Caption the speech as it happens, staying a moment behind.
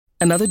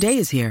Another day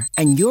is here,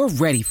 and you're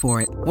ready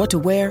for it. What to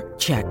wear?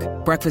 Check.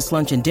 Breakfast,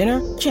 lunch, and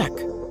dinner? Check.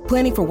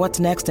 Planning for what's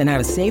next and how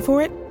to save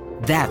for it?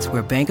 That's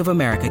where Bank of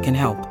America can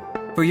help.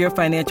 For your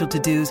financial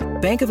to-dos,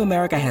 Bank of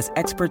America has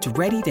experts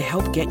ready to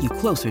help get you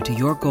closer to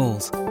your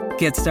goals.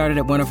 Get started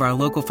at one of our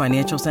local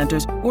financial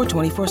centers or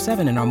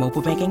 24/7 in our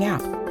mobile banking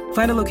app.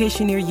 Find a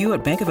location near you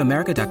at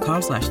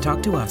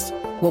bankofamerica.com/talktous.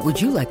 What would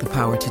you like the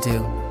power to do?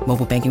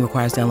 Mobile banking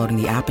requires downloading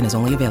the app and is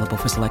only available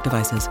for select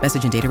devices.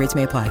 Message and data rates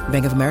may apply.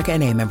 Bank of America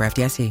N.A., member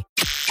FDIC.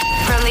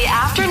 From the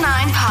After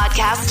 9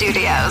 podcast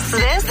studios,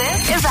 this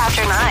is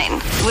After 9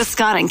 with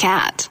Scott and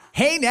Kat.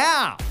 Hey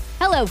now!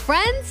 Hello,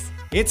 friends.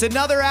 It's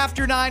another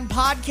After 9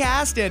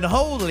 podcast, and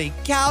holy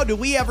cow, do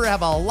we ever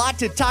have a lot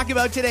to talk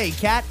about today.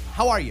 Kat,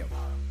 how are you?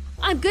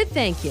 I'm good,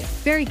 thank you.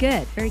 Very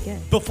good, very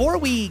good. Before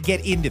we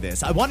get into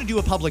this, I want to do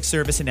a public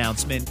service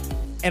announcement,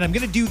 and I'm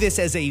going to do this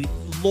as a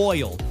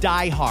loyal,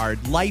 diehard,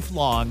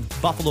 lifelong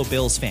Buffalo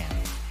Bills fan.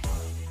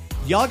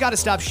 Y'all got to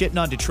stop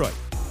shitting on Detroit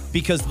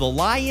because the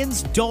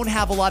Lions don't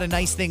have a lot of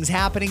nice things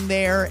happening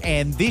there,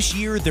 and this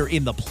year they're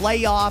in the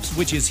playoffs,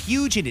 which is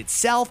huge in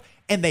itself,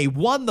 and they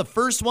won the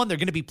first one. They're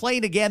going to be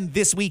playing again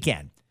this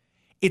weekend.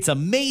 It's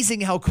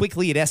amazing how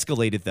quickly it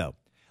escalated, though.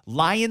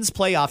 Lions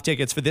playoff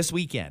tickets for this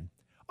weekend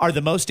are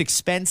the most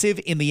expensive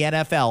in the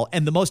NFL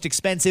and the most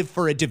expensive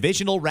for a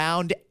divisional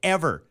round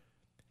ever.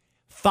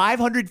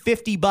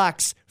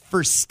 $550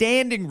 for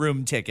standing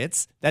room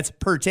tickets. That's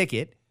per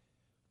ticket.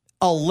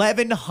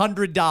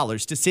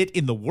 $1,100 to sit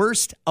in the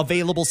worst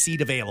available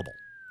seat available.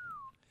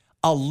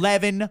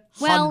 $1,100.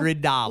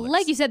 Well,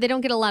 like you said, they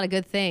don't get a lot of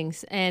good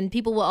things, and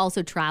people will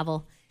also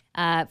travel.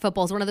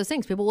 Football is one of those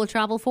things people will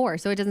travel for,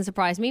 so it doesn't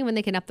surprise me when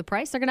they can up the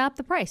price. They're going to up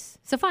the price,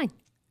 so fine.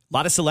 A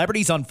lot of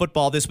celebrities on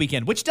football this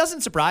weekend, which doesn't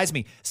surprise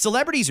me.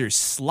 Celebrities are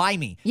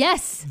slimy.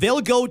 Yes.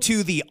 They'll go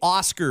to the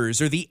Oscars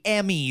or the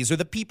Emmys or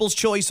the People's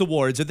Choice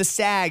Awards or the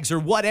SAGs or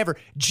whatever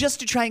just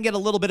to try and get a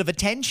little bit of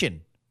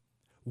attention.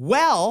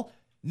 Well,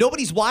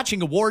 nobody's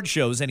watching award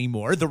shows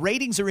anymore. The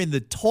ratings are in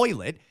the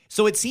toilet.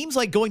 So it seems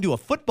like going to a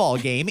football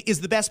game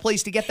is the best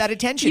place to get that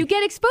attention. You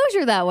get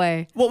exposure that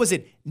way. What was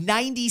it?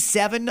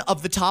 97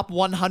 of the top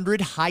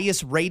 100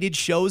 highest rated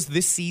shows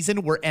this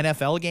season were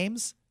NFL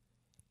games?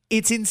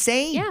 It's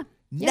insane. Yeah.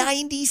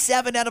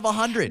 97 out of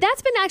 100.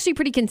 That's been actually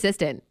pretty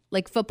consistent,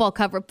 like football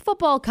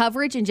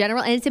coverage in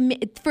general. And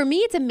for me,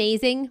 it's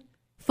amazing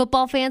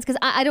football fans, because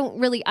I don't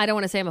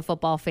want to say I'm a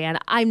football fan.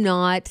 I'm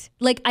not.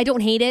 Like, I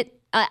don't hate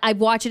it. I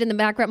watch it in the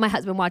background. My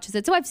husband watches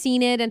it, so I've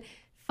seen it, and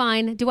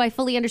fine. Do I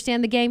fully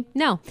understand the game?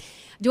 No.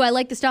 Do I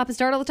like the stop and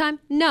start all the time?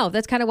 No.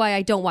 That's kind of why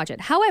I don't watch it.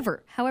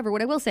 However,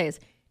 what I will say is,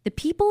 the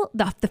people,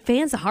 the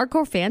fans, the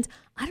hardcore fans,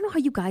 I don't know how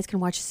you guys can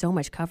watch so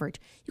much coverage.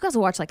 You guys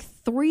will watch like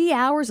 3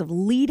 hours of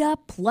lead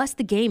up, plus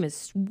the game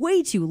is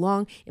way too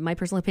long, in my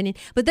personal opinion.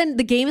 But then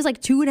the game is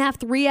like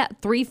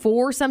 2.5, 3,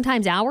 4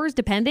 sometimes hours,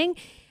 depending.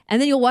 And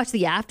then you'll watch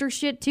the after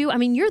shit too. I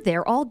mean, you're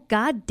there all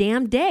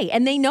goddamn day,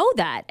 and they know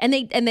that, and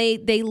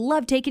they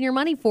love taking your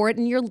money for it,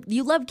 and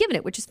you love giving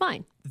it, which is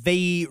fine.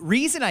 The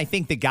reason I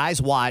think that guys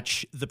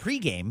watch the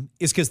pregame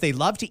is because they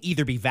love to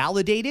either be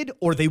validated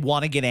or they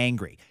want to get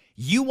angry.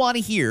 You want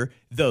to hear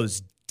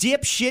those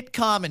dipshit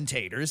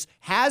commentators,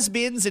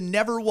 has-beens and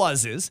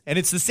never-wases, and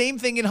it's the same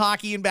thing in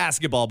hockey and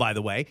basketball, by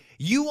the way.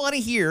 You want to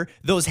hear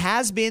those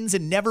has-beens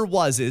and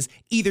never-wases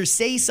either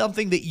say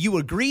something that you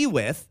agree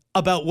with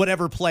about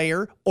whatever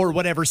player or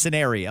whatever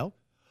scenario,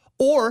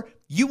 or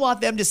you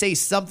want them to say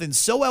something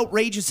so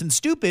outrageous and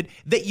stupid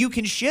that you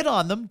can shit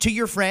on them to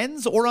your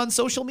friends or on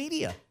social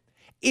media.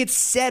 It's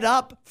set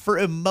up for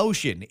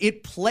emotion.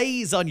 It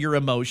plays on your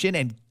emotion,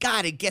 and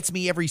God, it gets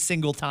me every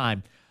single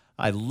time.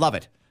 I love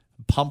it.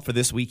 I'm pumped for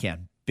this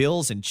weekend.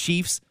 Bills and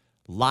Chiefs.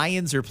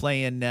 Lions are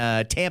playing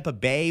Tampa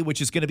Bay,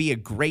 which is going to be a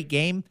great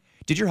game.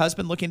 Did your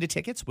husband look into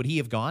tickets? Would he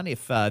have gone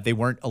if they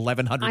weren't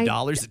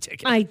 $1,100 a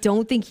ticket? I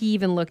don't think he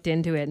even looked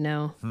into it,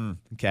 no.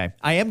 Okay.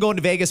 I am going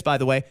to Vegas, by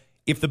the way.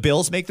 If the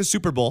Bills make the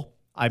Super Bowl,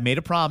 I made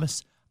a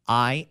promise.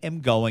 I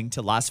am going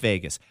to Las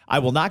Vegas. I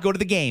will not go to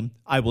the game.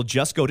 I will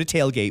just go to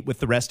tailgate with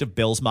the rest of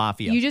Bills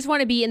Mafia. You just want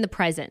to be in the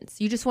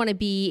presence. You just want to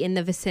be in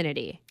the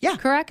vicinity. Yeah.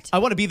 Correct? I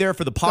want to be there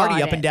for the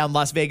party up and down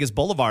Las Vegas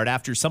Boulevard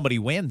after somebody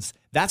wins.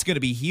 That's going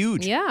to be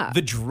huge. Yeah.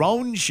 The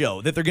drone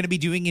show that they're going to be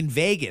doing in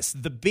Vegas.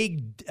 The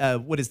big,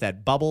 what is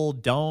that, bubble,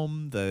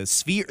 dome, the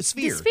sphere? The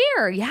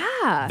sphere,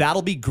 yeah.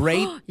 That'll be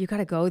great. You got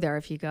to go there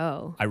if you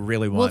go. I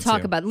really want to. We'll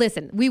talk about it.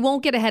 Listen, we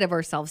won't get ahead of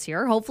ourselves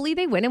here. Hopefully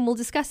they win, and we'll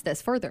discuss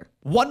this further.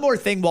 One more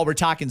thing while we're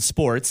talking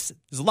sports.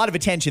 There's a lot of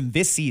attention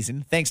this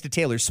season, thanks to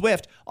Taylor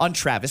Swift, on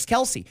Travis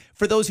Kelce.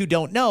 For those who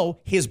don't know,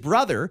 his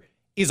brother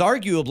is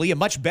arguably a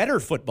much better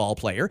football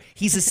player.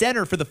 He's a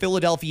center for the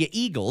Philadelphia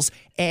Eagles,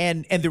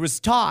 and there was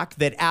talk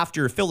that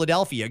after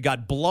Philadelphia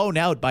got blown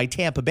out by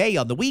Tampa Bay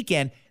on the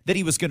weekend, that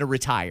he was going to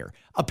retire.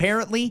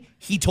 Apparently,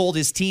 he told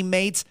his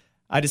teammates,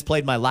 I just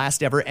played my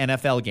last ever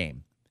NFL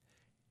game.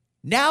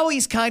 Now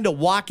he's kind of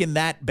walking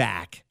that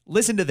back.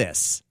 Listen to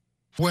this.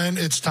 When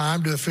it's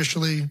time to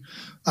officially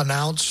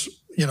announce,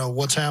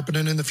 what's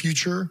happening in the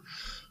future,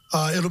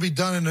 it'll be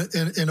done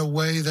in a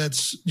way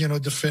that's,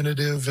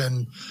 definitive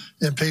and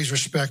pays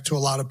respect to a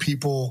lot of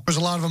people. There's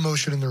a lot of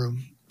emotion in the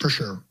room, for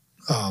sure.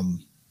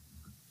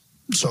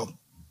 So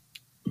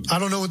I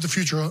don't know what the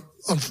future,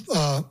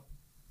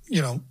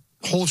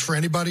 holds for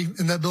anybody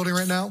in that building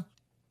right now.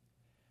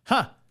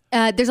 Huh.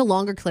 There's a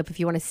longer clip if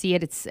you want to see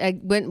it.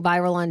 It went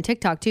viral on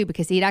TikTok too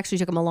because it actually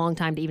took him a long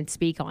time to even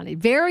speak on it.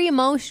 Very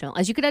emotional,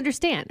 as you could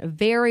understand. A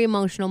very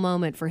emotional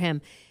moment for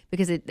him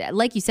because,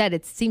 like you said,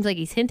 it seems like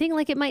he's hinting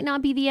like it might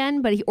not be the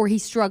end, but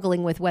he's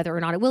struggling with whether or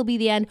not it will be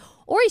the end,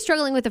 or he's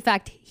struggling with the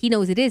fact he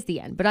knows it is the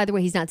end. But either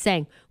way, he's not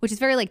saying, which is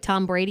very like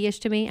Tom Brady-ish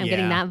to me. I'm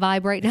getting that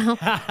vibe right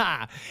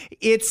now.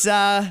 It's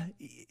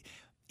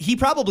he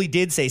probably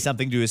did say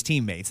something to his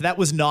teammates. That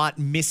was not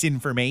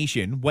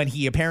misinformation when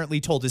he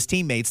apparently told his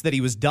teammates that he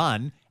was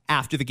done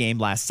after the game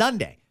last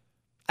Sunday.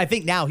 I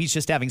think now he's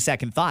just having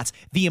second thoughts.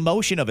 The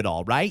emotion of it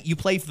all, right? You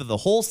play for the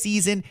whole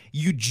season.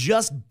 You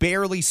just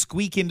barely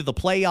squeak into the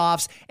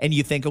playoffs, and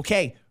you think,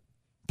 okay,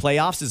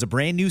 playoffs is a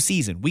brand new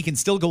season. We can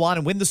still go on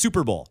and win the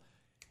Super Bowl.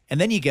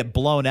 And then you get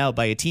blown out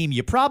by a team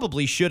you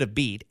probably should have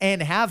beat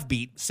and have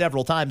beat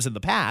several times in the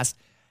past.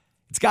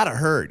 It's got to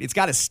hurt. It's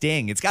got to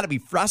sting. It's got to be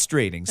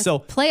frustrating. That's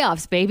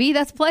playoffs, baby.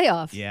 That's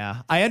playoffs.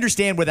 Yeah, I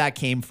understand where that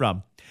came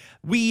from.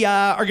 We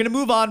are going to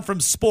move on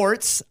from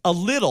sports a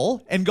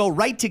little and go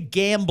right to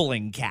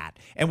gambling, Kat.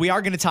 And we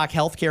are going to talk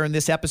healthcare in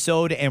this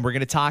episode, and we're going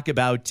to talk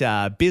about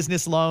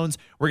business loans.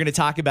 We're going to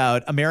talk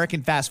about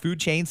American fast food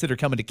chains that are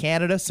coming to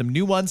Canada, some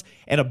new ones,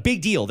 and a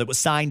big deal that was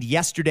signed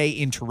yesterday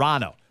in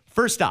Toronto.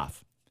 First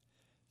off,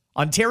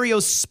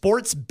 Ontario's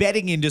sports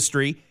betting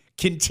industry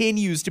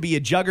continues to be a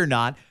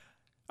juggernaut.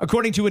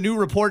 According to a new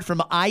report from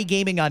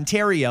iGaming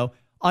Ontario,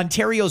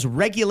 Ontario's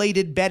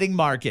regulated betting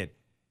market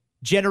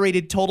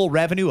generated total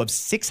revenue of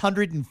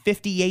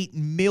 $658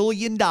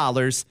 million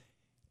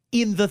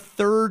in the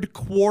third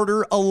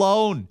quarter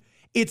alone.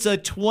 It's a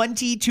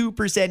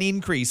 22%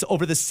 increase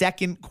over the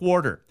second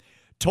quarter.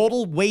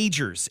 Total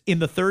wagers in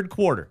the third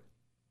quarter.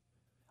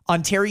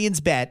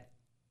 Ontarians bet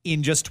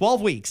in just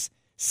 12 weeks,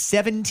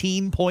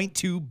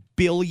 $17.2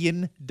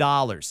 billion.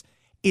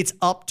 It's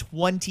up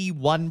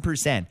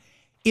 21%.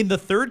 In the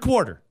third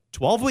quarter,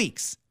 12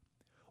 weeks,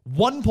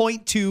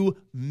 1.2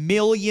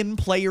 million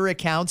player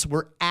accounts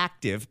were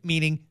active,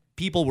 meaning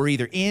people were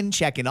either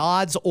checking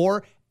odds,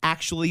 or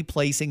actually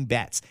placing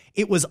bets.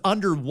 It was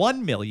under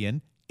 1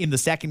 million in the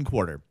second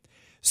quarter.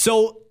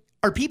 So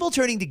are people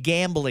turning to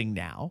gambling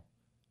now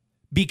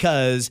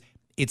because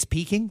it's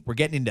peaking? We're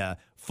getting into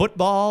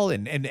football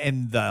and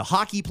the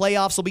hockey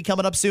playoffs will be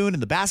coming up soon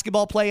and the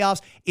basketball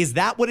playoffs. Is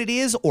that what it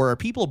is? Or are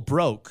people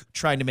broke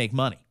trying to make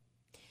money?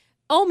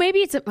 Oh,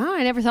 maybe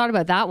I never thought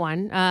about that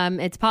one.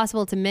 It's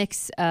possible it's a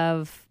mix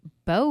of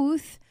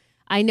both.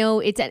 I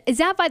know is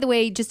that, by the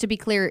way, just to be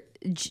clear,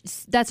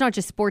 that's not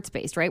just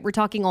sports-based, right? We're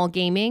talking all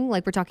gaming,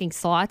 like we're talking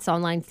slots,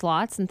 online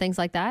slots and things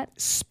like that?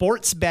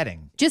 Sports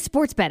betting. Just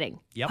sports betting.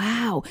 Yep.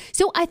 Wow.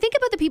 So I think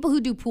about the people who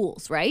do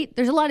pools, right?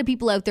 There's a lot of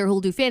people out there who'll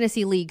do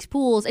fantasy leagues,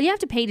 pools, and you have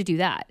to pay to do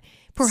that.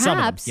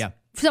 Perhaps.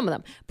 Some of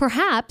them.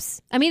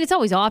 Perhaps. I mean, it's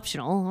always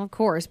optional, of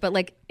course, but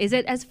like, is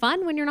it as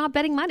fun when you're not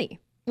betting money?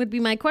 Would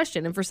be my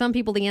question. And for some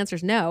people, the answer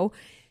is no.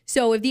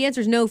 So if the answer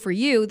is no for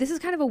you, this is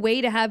kind of a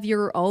way to have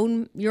your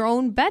own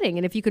betting.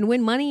 And if you can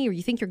win money, or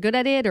you think you're good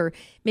at it, or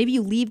maybe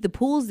you leave the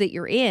pools that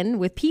you're in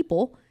with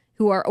people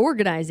who are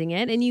organizing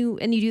it, and you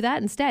do that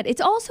instead.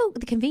 It's also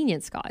the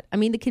convenience, Scott. I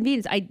mean, the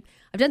convenience. I've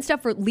done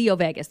stuff for Leo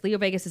Vegas. Leo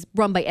Vegas is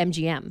run by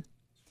MGM.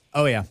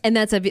 Oh, yeah. And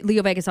that's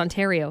Leo Vegas,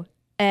 Ontario.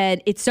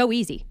 And it's so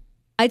easy.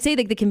 I'd say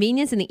like the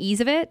convenience and the ease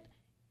of it,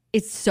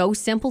 it's so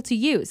simple to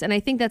use. And I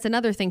think that's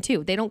another thing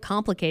too. They don't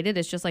complicate it.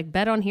 It's just like,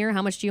 bet on here.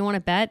 How much do you want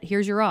to bet?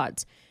 Here's your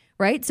odds,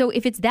 right? So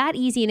if it's that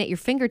easy and at your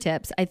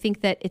fingertips, I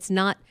think that it's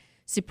not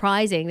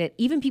surprising that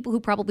even people who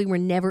probably were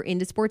never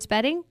into sports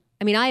betting,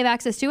 I mean, I have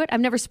access to it. I've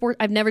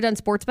never done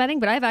sports betting,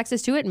 but I have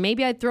access to it. And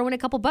maybe I'd throw in a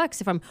couple bucks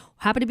if I'm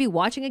happen to be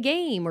watching a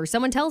game or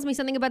someone tells me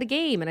something about a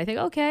game. And I think,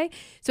 okay.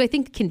 So I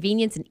think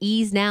convenience and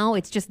ease now,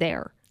 it's just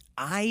there.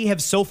 I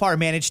have so far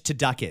managed to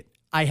duck it.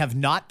 I have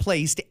not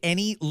placed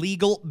any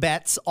legal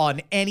bets on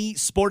any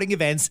sporting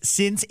events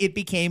since it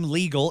became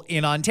legal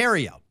in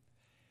Ontario.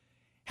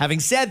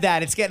 Having said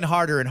that, it's getting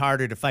harder and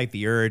harder to fight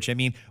the urge. I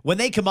mean, when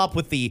they come up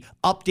with the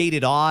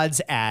updated odds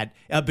at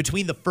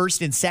between the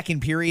first and second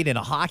period in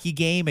a hockey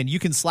game, and you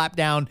can slap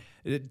down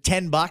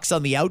 $10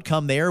 on the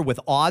outcome there with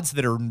odds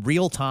that are in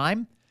real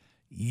time,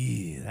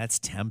 that's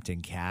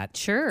tempting, Kat.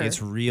 Sure.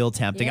 It's real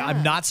tempting. Yeah.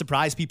 I'm not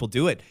surprised people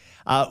do it.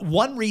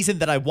 One reason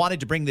that I wanted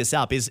to bring this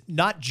up is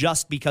not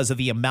just because of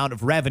the amount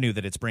of revenue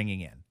that it's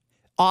bringing in.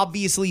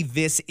 Obviously,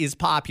 this is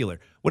popular.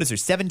 What is there,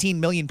 17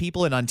 million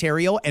people in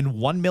Ontario, and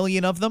 1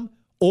 million of them,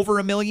 over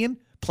a million,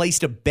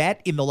 placed a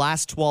bet in the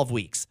last 12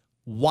 weeks.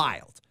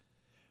 Wild.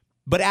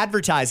 But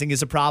advertising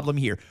is a problem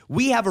here.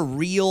 We have a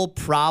real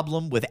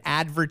problem with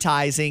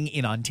advertising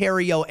in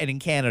Ontario and in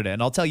Canada,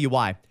 and I'll tell you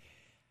why.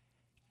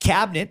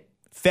 Cabinet,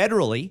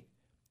 federally,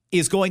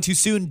 is going to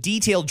soon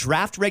detail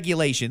draft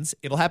regulations,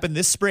 it'll happen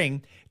this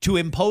spring, to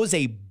impose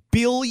a $1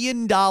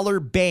 billion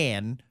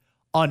ban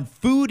on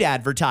food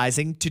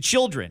advertising to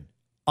children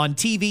on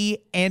TV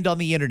and on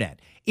the internet.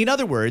 In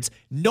other words,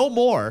 no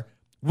more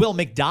will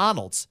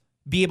McDonald's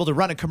be able to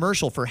run a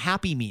commercial for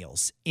Happy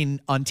Meals in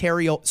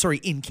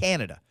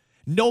Canada.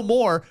 No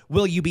more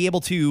will you be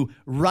able to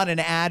run an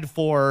ad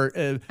for...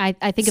 I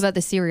think about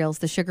the cereals,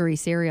 the sugary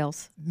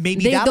cereals.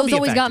 Maybe that'll those be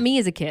always effective. got me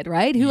as a kid,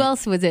 right? Who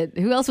else was it?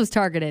 Who else was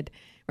targeted,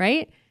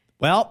 right?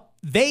 Well,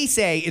 they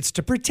say it's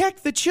to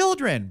protect the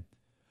children.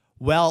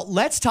 Well,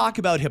 let's talk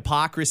about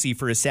hypocrisy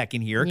for a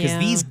second here, because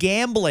these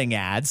gambling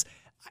ads,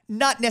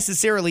 not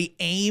necessarily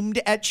aimed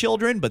at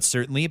children, but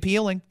certainly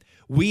appealing.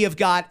 We have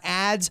got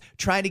ads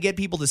trying to get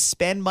people to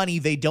spend money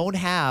they don't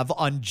have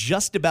on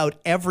just about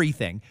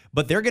everything,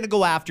 but they're going to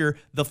go after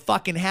the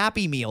fucking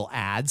Happy Meal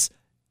ads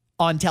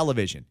on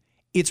television.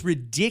 It's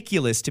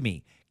ridiculous to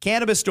me.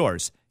 Cannabis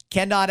stores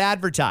cannot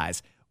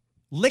advertise.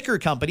 Liquor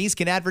companies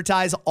can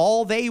advertise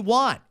all they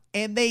want,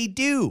 and they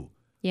do.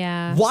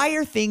 Yeah. Why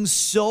are things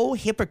so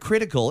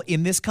hypocritical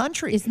in this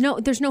country?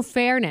 There's no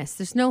fairness.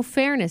 There's no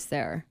fairness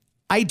there.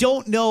 I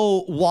don't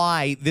know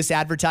why this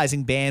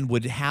advertising ban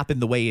would happen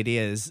the way it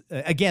is.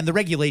 Again, the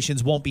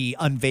regulations won't be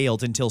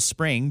unveiled until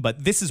spring,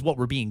 but this is what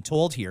we're being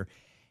told here.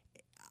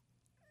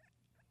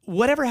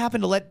 Whatever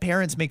happened to let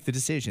parents make the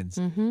decisions?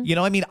 Mm-hmm. You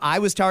know, I mean, I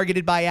was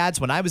targeted by ads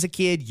when I was a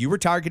kid. You were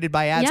targeted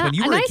by ads when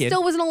you were a kid. And I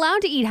still wasn't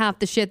allowed to eat half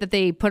the shit that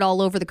they put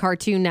all over the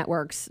Cartoon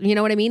Networks. You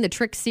know what I mean? The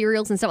trick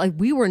cereals and stuff. Like,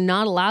 we were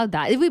not allowed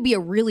that. It would be a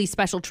really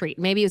special treat.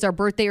 Maybe it was our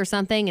birthday or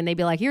something, and they'd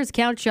be like, here's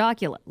Count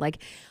Chocula. Like,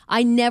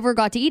 I never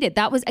got to eat it.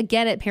 That was,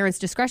 again, at parents'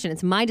 discretion.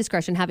 It's my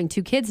discretion, having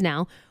 2 kids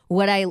now,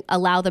 what I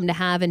allow them to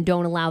have and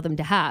don't allow them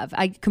to have.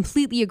 I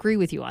completely agree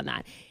with you on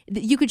that.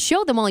 You could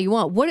show them all you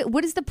want.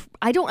 What is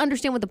I don't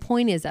understand what the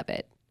point is of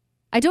it.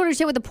 I don't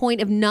understand what the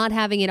point of not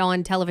having it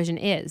on television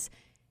is.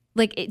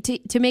 Like,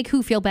 to make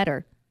who feel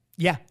better.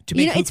 Yeah, to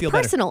make who feel better.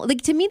 It's personal.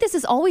 Like, to me, this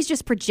is always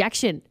just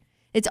projection.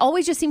 It's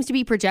always just seems to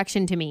be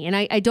projection to me, and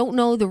I don't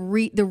know the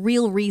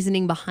real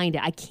reasoning behind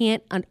it. I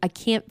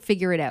can't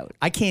figure it out.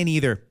 I can't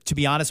either, to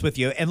be honest with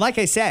you. And like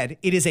I said,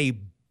 it is a $1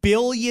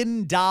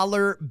 billion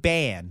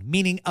ban,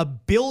 meaning $1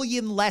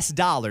 billion less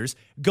dollars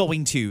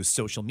going to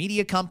social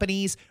media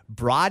companies,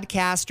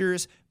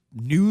 broadcasters,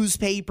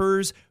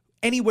 newspapers,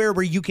 anywhere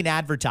where you can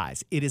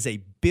advertise. It is a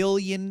 $1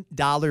 billion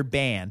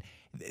ban.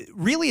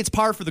 Really, it's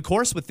par for the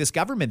course with this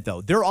government,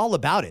 though. They're all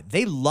about it.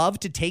 They love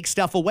to take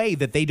stuff away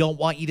that they don't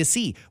want you to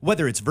see,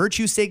 whether it's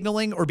virtue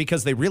signaling or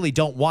because they really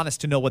don't want us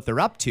to know what they're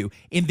up to.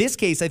 In this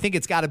case, I think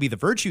it's got to be the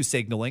virtue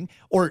signaling,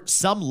 or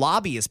some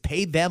lobbyist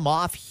paid them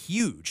off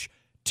huge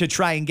to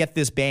try and get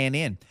this ban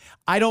in.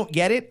 I don't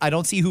get it. I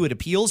don't see who it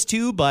appeals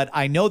to, but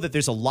I know that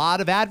there's a lot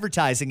of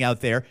advertising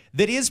out there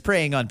that is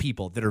preying on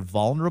people that are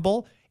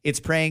vulnerable. It's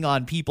preying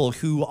on people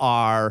who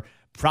are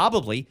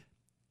probably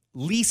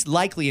least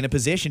likely in a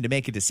position to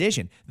make a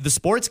decision. The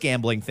sports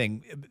gambling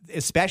thing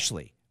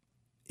especially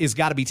is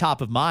got to be top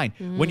of mind.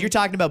 Mm-hmm. When you're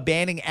talking about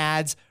banning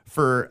ads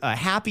for a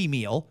Happy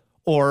Meal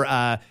or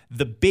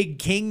the Big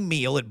King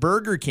meal at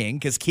Burger King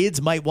because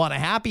kids might want a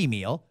Happy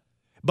Meal,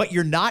 but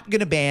you're not going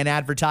to ban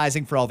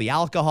advertising for all the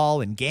alcohol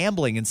and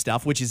gambling and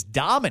stuff, which is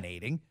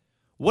dominating.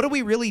 What are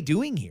we really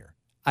doing here?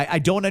 I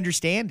don't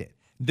understand it.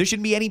 There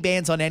shouldn't be any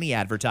bans on any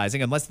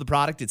advertising unless the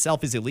product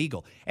itself is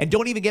illegal. And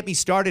don't even get me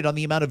started on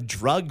the amount of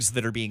drugs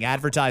that are being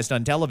advertised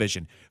on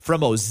television,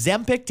 from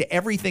Ozempic to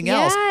everything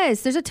else.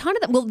 Yes, there's a ton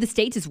of them. Well, the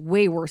States is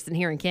way worse than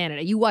here in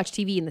Canada. You watch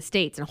TV in the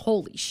States and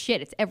holy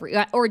shit, it's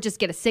or just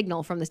get a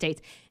signal from the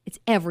States. It's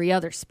every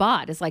other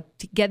spot. It's like,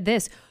 to get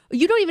this.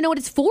 You don't even know what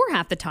it's for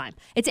half the time.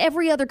 It's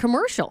every other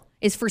commercial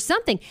is for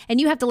something. And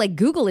you have to like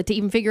Google it to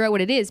even figure out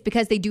what it is,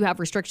 because they do have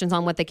restrictions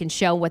on what they can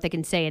show, what they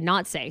can say and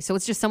not say. So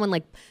it's just someone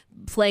like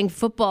playing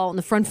football in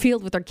the front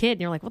field with their kid.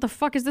 And you're like, what the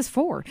fuck is this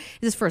for? Is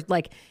this for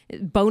like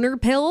boner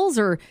pills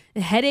or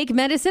headache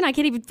medicine? I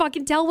can't even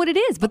fucking tell what it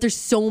is, but there's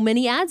so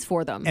many ads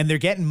for them. And they're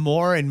getting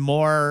more and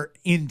more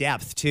in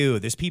depth too.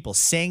 There's people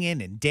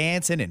singing and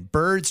dancing and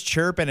birds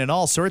chirping and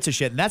all sorts of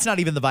shit. And that's not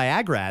even the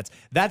Viagra ads.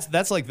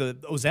 That's like the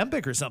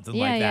Ozempic or something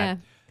like that.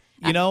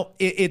 Yeah. You know,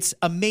 it's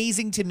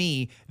amazing to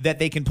me that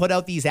they can put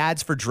out these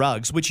ads for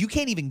drugs, which you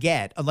can't even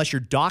get unless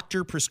your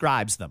doctor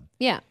prescribes them.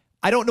 Yeah.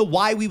 I don't know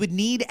why we would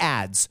need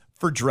ads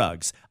for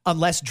drugs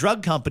unless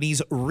drug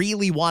companies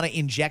really want to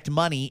inject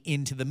money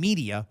into the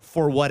media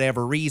for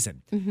whatever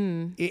reason.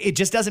 Mm-hmm. It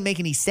just doesn't make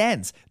any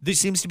sense. There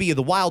seems to be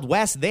the Wild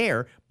West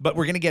there, but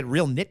we're going to get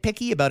real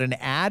nitpicky about an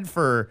ad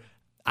for,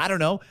 I don't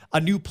know,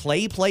 a new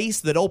play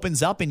place that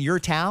opens up in your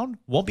town.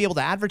 Won't be able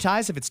to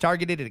advertise if it's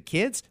targeted at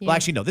kids. Yeah. Well,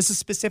 actually, no, this is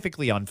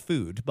specifically on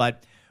food,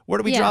 but where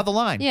do we draw the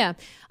line? Yeah.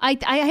 I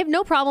have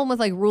no problem with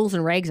like rules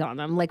and regs on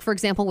them. Like, for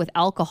example, with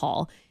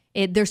alcohol,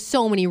 there's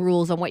so many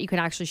rules on what you can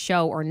actually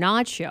show or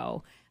not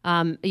show.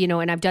 You know,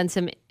 and I've done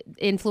some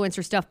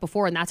influencer stuff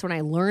before, and that's when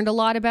I learned a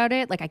lot about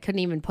it. Like, I couldn't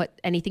even put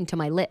anything to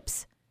my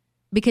lips,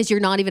 because you're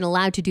not even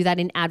allowed to do that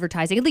in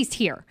advertising, at least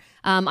here.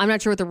 I'm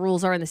not sure what the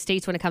rules are in the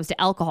States when it comes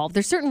to alcohol.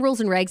 There's certain rules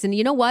and regs, and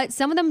you know what?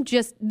 Some of them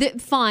just,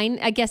 fine.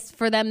 I guess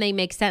for them, they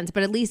make sense,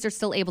 but at least they're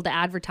still able to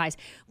advertise.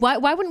 Why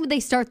wouldn't they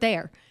start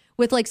there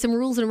with like some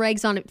rules and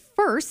regs on it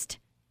first?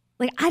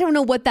 Like, I don't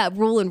know what that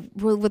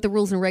what the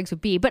rules and regs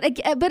would be. But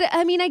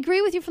I mean, I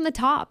agree with you from the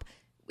top.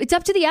 It's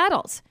up to the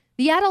adults.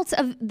 The adults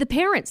of the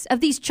parents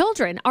of these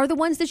children are the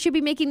ones that should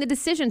be making the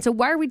decision. So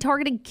why are we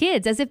targeting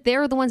kids as if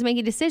they're the ones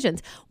making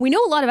decisions? We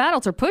know a lot of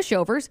adults are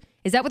pushovers.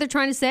 Is that what they're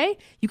trying to say?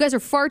 You guys are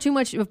far too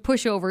much of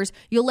pushovers.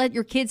 You'll let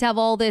your kids have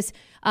all this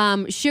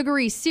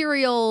sugary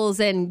cereals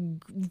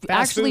and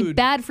Fast actually food.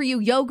 bad for you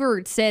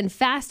yogurts and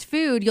fast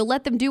food. You'll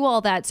let them do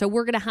all that. So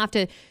we're going to have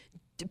to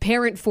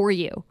parent for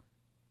you,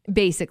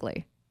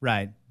 basically.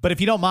 Right. But if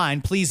you don't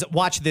mind, please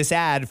watch this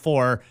ad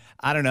for,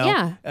 I don't know,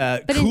 Yeah,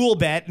 Cool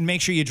Bet and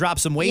make sure you drop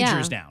some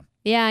wagers down.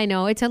 Yeah, I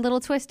know. It's a little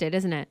twisted,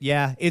 isn't it?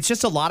 Yeah, it's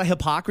just a lot of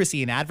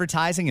hypocrisy in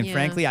advertising, and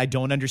frankly, I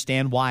don't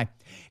understand why.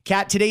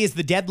 Kat, today is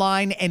the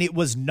deadline, and it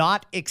was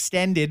not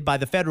extended by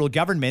the federal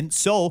government,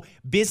 so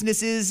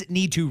businesses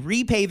need to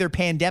repay their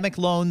pandemic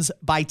loans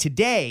by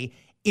today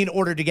in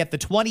order to get the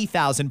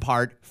 $20,000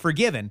 part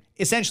forgiven.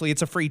 Essentially,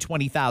 it's a free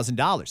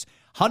 $20,000.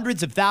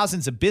 Hundreds of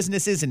thousands of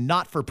businesses and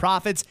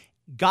not-for-profits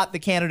got the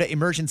Canada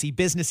Emergency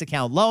Business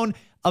Account loan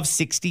of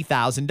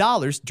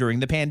 $60,000 during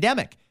the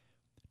pandemic.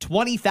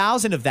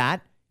 $20,000 of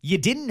that you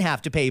didn't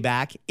have to pay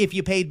back if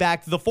you paid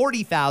back the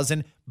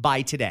 $40,000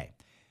 by today.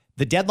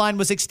 The deadline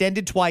was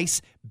extended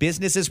twice.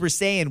 Businesses were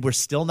saying, we're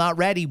still not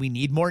ready. We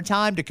need more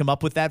time to come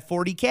up with that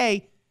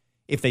 $40K.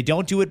 If they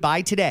don't do it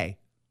by today,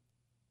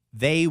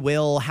 they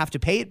will have to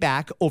pay it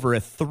back over a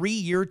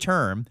 3-year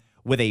term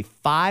with a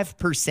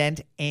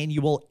 5%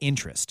 annual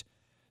interest.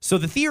 So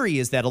the theory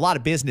is that a lot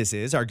of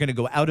businesses are going to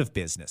go out of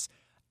business.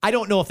 I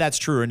don't know if that's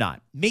true or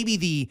not. Maybe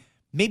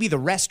the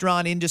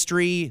restaurant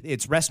industry,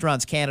 it's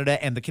Restaurants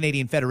Canada and the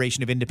Canadian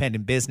Federation of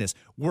Independent Business,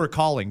 we're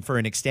calling for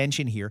an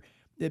extension here.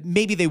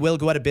 Maybe they will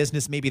go out of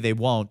business. Maybe they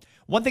won't.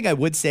 One thing I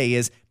would say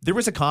is there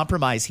was a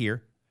compromise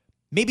here.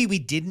 Maybe we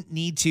didn't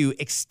need to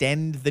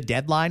extend the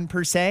deadline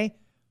per se,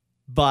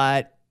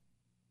 but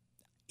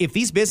if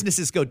these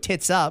businesses go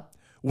tits up,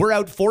 we're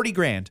out 40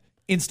 grand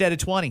instead of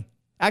 20.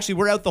 Actually,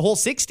 we're out the whole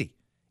 60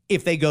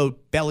 if they go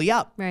belly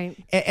up. Right.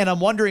 And I'm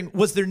wondering,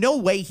 was there no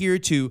way here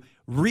to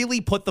really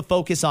put the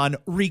focus on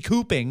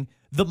recouping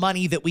the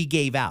money that we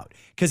gave out?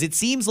 Because it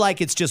seems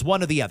like it's just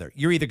one or the other.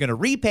 You're either going to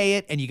repay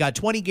it and you got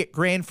 20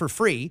 grand for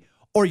free,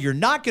 or you're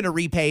not going to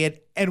repay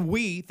it and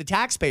we, the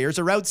taxpayers,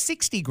 are out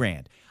 60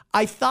 grand.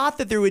 I thought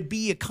that there would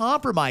be a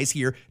compromise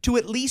here to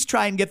at least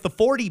try and get the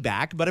 40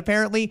 back, but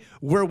apparently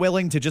we're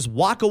willing to just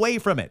walk away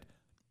from it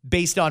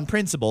based on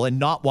principle and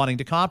not wanting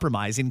to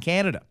compromise in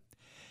Canada.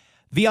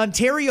 The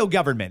Ontario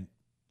government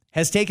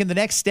has taken the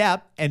next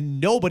step, and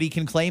nobody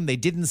can claim they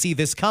didn't see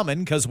this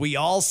coming because we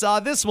all saw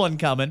this one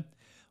coming.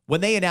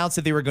 When they announced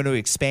that they were going to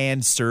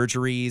expand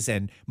surgeries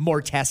and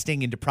more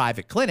testing into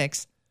private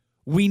clinics,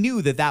 we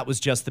knew that that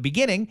was just the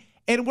beginning,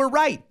 and we're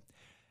right.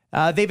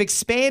 They've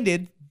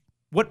expanded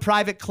what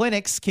private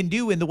clinics can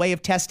do in the way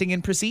of testing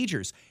and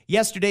procedures.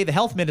 Yesterday, the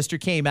health minister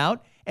came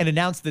out and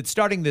announced that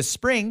starting this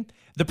spring,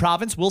 the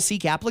province will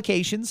seek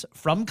applications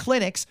from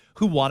clinics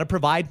who want to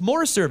provide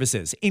more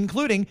services,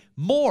 including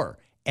more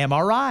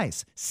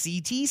MRIs,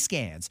 CT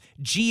scans,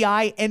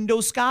 GI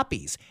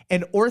endoscopies,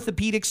 and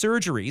orthopedic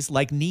surgeries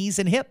like knees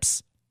and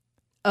hips.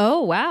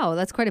 Oh, wow.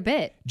 That's quite a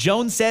bit.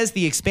 Jones says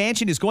the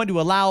expansion is going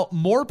to allow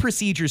more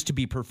procedures to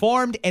be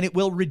performed and it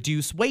will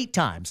reduce wait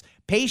times.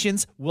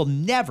 Patients will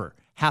never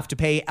have to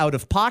pay out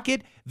of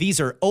pocket.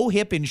 These are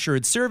OHIP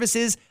insured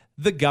services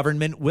the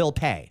government will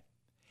pay.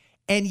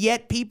 And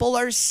yet people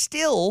are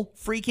still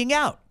freaking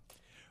out.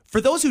 For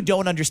those who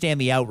don't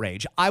understand the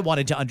outrage, I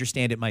wanted to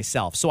understand it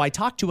myself. So I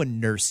talked to a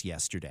nurse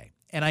yesterday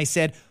and I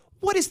said,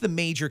 what is the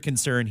major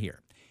concern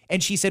here?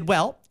 And she said,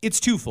 well, it's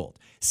twofold.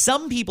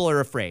 Some people are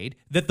afraid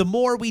that the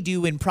more we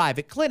do in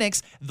private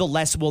clinics, the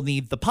less we'll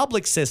need the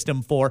public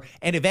system for,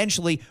 and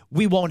eventually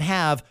we won't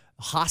have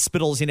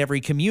hospitals in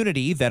every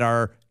community that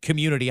are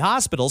community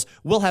hospitals.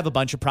 We'll have a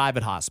bunch of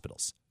private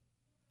hospitals.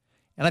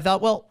 And I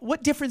thought, well,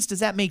 what difference does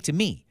that make to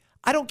me?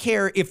 I don't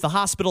care if the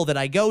hospital that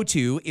I go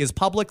to is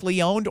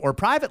publicly owned or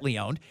privately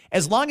owned,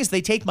 as long as they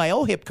take my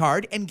OHIP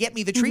card and get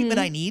me the treatment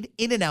I need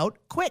in and out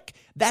quick.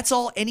 That's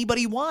all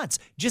anybody wants.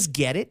 Just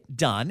get it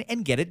done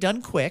and get it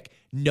done quick.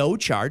 No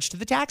charge to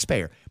the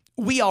taxpayer.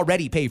 We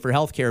already pay for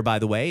healthcare, by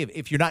the way.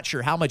 If you're not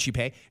sure how much you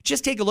pay,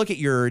 just take a look at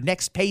your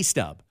next pay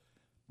stub,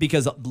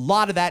 because a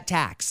lot of that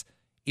tax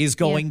is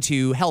going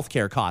to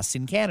healthcare costs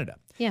in Canada.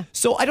 Yeah.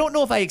 So I don't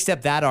know if I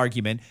accept that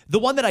argument. The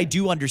one that I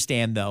do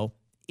understand, though,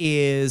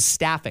 is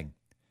staffing.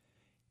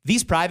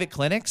 These private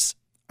clinics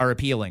are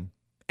appealing.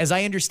 As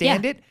I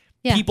understand it,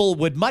 people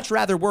would much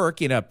rather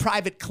work in a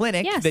private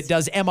clinic that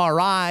does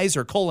MRIs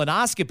or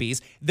colonoscopies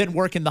than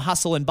work in the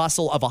hustle and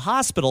bustle of a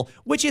hospital,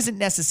 which isn't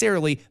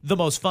necessarily the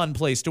most fun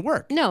place to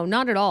work. No,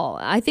 not at all.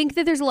 I think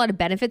that there's a lot of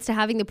benefits to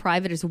having the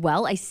private as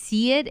well. I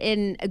see it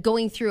in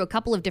going through a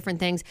couple of different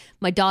things.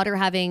 My daughter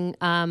having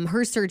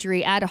her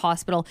surgery at a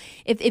hospital.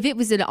 If it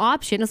was an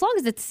option, as long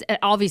as it's,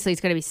 obviously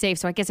it's going to be safe,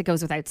 so I guess it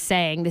goes without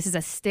saying, this is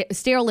a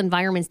sterile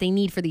environments they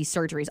need for these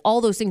surgeries. All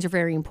those things are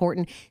very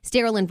important.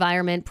 Sterile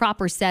environment,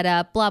 proper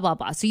setup, blah, blah,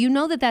 blah, blah. So you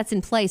know that that's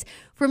in place.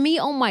 For me,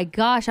 oh my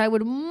gosh, I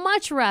would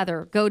much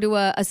rather go to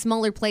a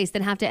smaller place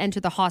than have to enter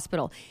the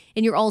hospital.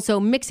 And you're also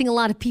mixing a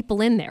lot of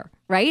people in there,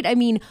 right? I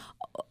mean,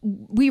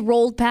 we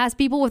rolled past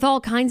people with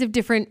all kinds of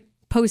different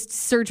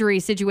post-surgery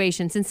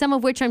situations, and some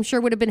of which I'm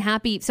sure would have been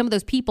happy. Some of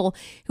those people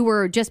who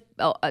were just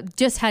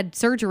had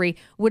surgery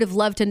would have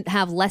loved to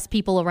have less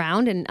people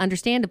around, and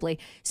understandably.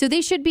 So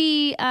they should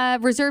be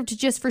reserved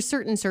just for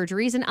certain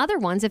surgeries, and other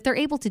ones, if they're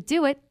able to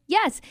do it,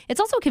 yes. It's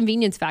also a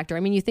convenience factor.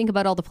 I mean, you think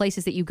about all the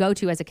places that you go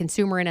to as a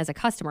consumer and as a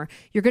customer.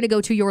 You're going to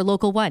go to your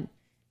local one.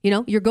 You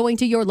know, you're going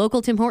to your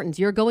local Tim Hortons.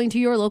 You're going to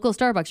your local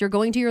Starbucks. You're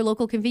going to your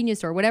local convenience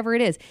store, whatever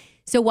it is.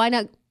 So why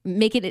not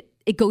make it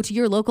go to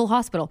your local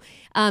hospital?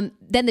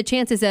 Then the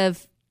chances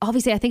of,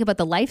 obviously, I think about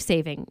the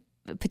life-saving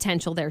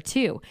potential there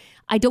too.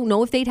 I don't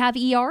know if they'd have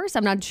ERs.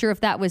 I'm not sure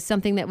if that was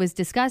something that was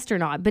discussed or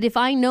not. But if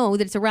I know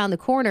that it's around the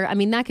corner, I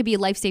mean, that could be a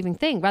life-saving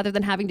thing rather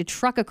than having to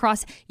truck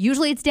across.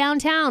 Usually it's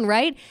downtown,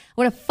 right?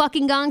 What a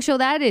fucking gong show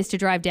that is to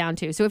drive down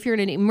to. So if you're in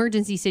an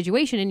emergency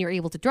situation and you're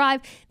able to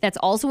drive, that's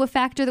also a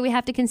factor that we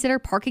have to consider.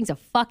 Parking's a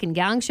fucking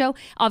gong show.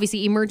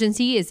 Obviously,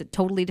 emergency is a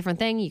totally different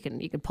thing. You can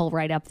pull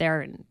right up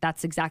there, and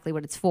that's exactly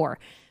what it's for.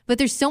 But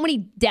there's so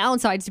many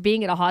downsides to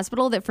being at a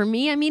hospital that for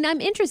me, I mean,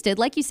 I'm interested.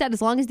 Like you said,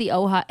 as long as the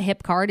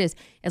OHIP card is,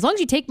 as long as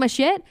you take my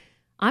shit,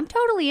 I'm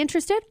totally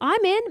interested.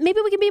 I'm in.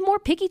 Maybe we can be more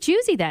picky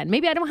choosy then.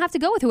 Maybe I don't have to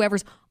go with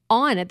whoever's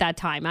on at that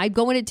time. I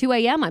go in at 2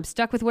 a.m. I'm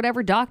stuck with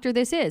whatever doctor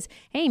this is.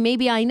 Hey,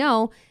 maybe I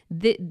know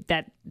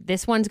that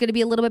this one's going to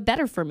be a little bit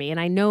better for me, and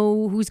I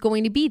know who's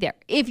going to be there.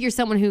 If you're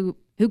someone who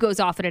goes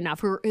often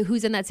enough,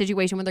 who's in that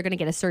situation when they're going to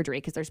get a surgery,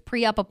 because there's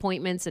pre-op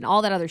appointments and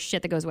all that other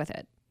shit that goes with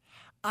it.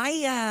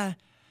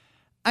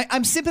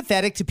 I'm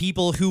sympathetic to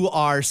people who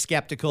are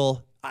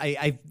skeptical.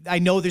 I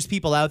know there's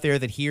people out there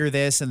that hear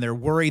this and they're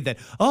worried that,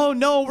 oh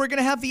no, we're going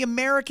to have the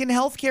American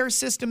healthcare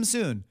system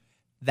soon.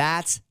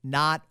 That's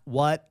not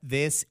what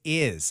this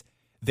is.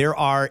 There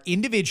are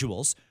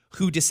individuals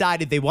who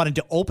decided they wanted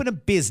to open a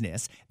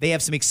business. They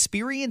have some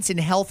experience in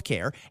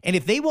healthcare. And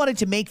if they wanted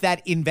to make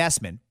that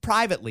investment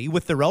privately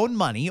with their own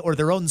money or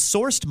their own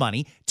sourced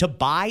money to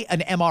buy an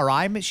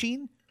MRI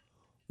machine,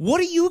 what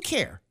do you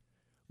care?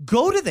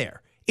 Go to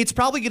there. It's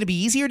probably going to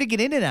be easier to get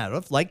in and out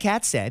of, like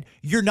Kat said.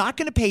 You're not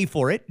going to pay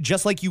for it,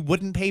 just like you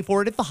wouldn't pay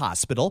for it at the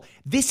hospital.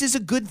 This is a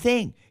good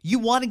thing. You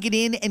want to get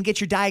in and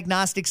get your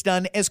diagnostics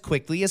done as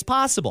quickly as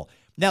possible.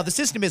 Now, the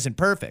system isn't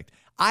perfect.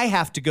 I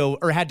had to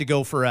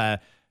go for it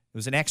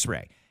was an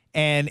x-ray.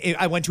 And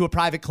I went to a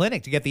private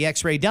clinic to get the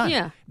x-ray done.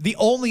 Yeah. The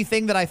only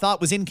thing that I thought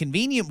was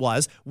inconvenient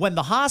was when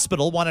the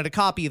hospital wanted a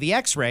copy of the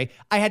x-ray,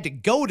 I had to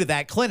go to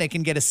that clinic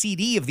and get a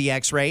CD of the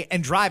x-ray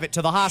and drive it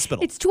to the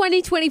hospital. It's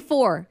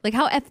 2024. Like,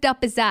 how effed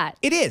up is that?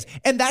 It is.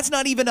 And that's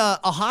not even a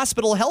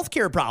hospital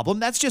healthcare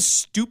problem. That's just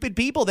stupid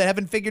people that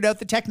haven't figured out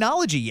the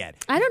technology yet.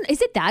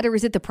 Is it that or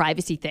is it the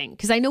privacy thing?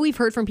 Because I know we've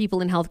heard from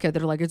people in healthcare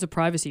that are like, it's a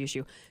privacy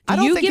issue. I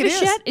don't think it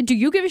is. Do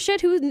you give a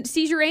shit who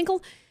sees your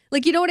ankle?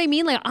 Like, you know what I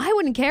mean? Like, I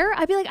wouldn't care.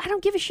 I'd be like, I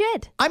don't give a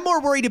shit. I'm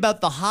more worried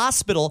about the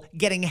hospital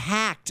getting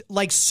hacked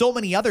like so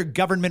many other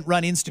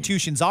government-run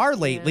institutions are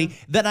lately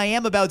than I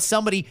am about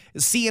somebody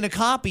seeing a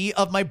copy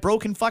of my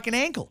broken fucking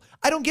ankle.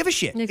 I don't give a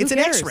shit. Like, it's an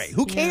x-ray.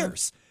 Who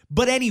cares?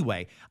 But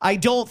anyway, I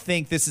don't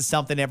think this is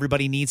something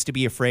everybody needs to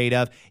be afraid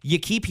of. You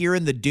keep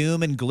hearing the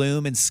doom and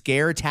gloom and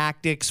scare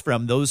tactics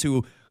from those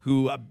who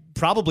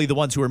probably the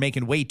ones who are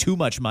making way too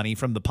much money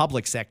from the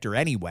public sector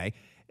anyway.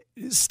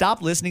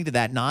 Stop listening to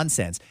that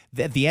nonsense.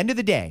 At the end of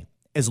the day,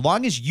 as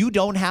long as you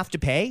don't have to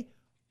pay,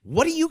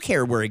 what do you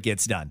care where it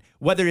gets done?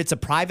 Whether it's a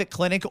private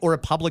clinic or a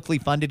publicly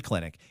funded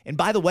clinic. And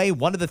by the way,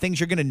 one of the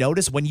things you're going to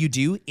notice when you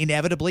do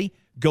inevitably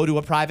go to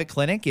a private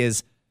clinic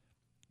is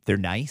they're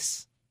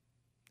nice.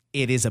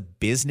 It is a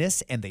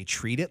business and they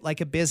treat it like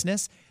a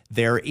business.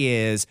 There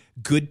is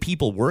good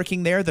people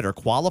working there that are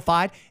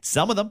qualified.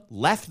 Some of them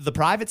left the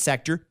private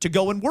sector to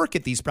go and work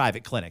at these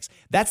private clinics.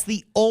 That's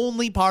the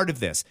only part of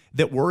this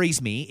that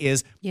worries me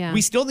is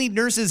we still need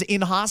nurses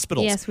in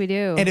hospitals. Yes, we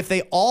do. And if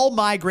they all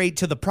migrate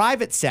to the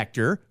private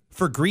sector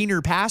for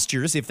greener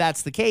pastures, if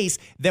that's the case,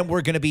 then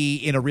we're going to be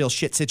in a real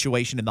shit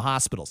situation in the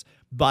hospitals.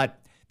 But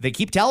they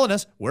keep telling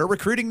us we're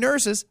recruiting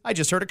nurses. I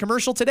just heard a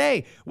commercial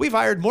today. We've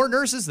hired more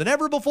nurses than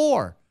ever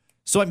before.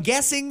 So I'm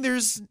guessing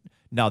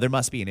there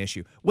must be an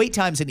issue. Wait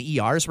times in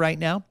ERs right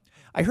now.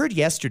 I heard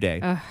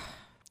yesterday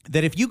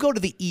that if you go to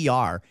the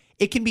ER,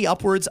 it can be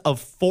upwards of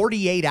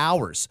 48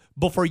 hours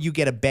before you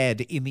get a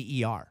bed in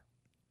the ER.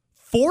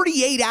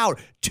 48 hours,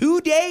 2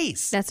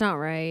 days. That's not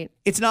right.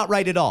 It's not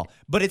right at all.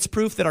 But it's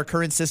proof that our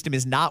current system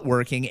is not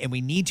working and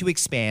we need to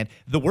expand.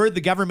 The word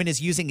the government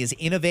is using is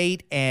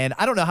innovate. And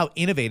I don't know how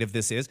innovative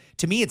this is.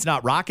 To me, it's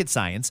not rocket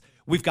science.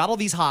 We've got all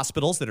these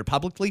hospitals that are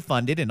publicly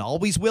funded and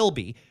always will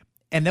be.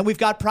 And then we've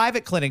got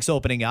private clinics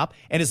opening up.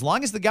 And as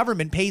long as the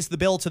government pays the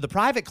bill to the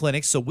private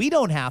clinics so we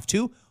don't have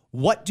to,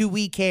 what do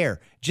we care?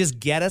 Just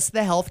get us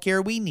the health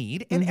care we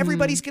need and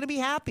everybody's going to be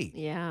happy.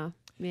 Yeah.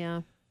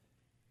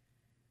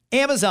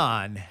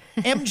 Amazon,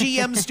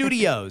 MGM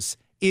Studios,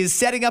 is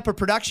setting up a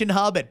production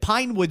hub at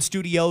Pinewood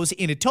Studios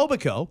in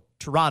Etobicoke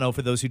Toronto,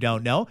 for those who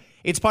don't know.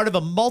 It's part of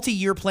a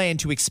multi-year plan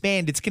to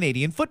expand its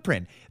Canadian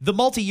footprint. The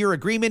multi-year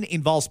agreement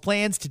involves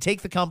plans to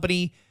take the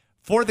company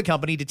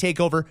to take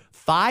over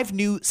 5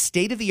 new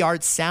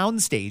state-of-the-art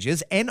sound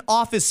stages and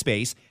office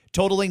space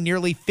totaling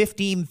nearly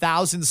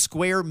 15,000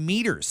 square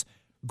meters.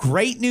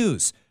 Great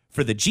news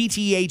for the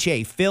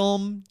GTHA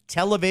film,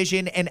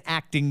 television, and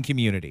acting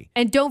community.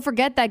 And don't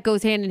forget that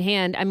goes hand in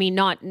hand. I mean,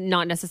 not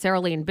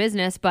necessarily in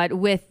business, but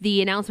with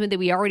the announcement that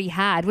we already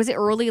had. Was it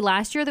early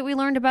last year that we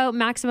learned about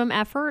Maximum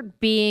Effort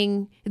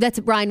that's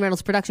Ryan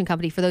Reynolds' production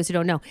company, for those who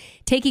don't know,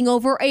 taking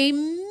over a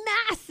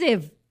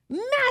massive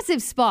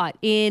spot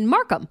in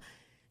Markham.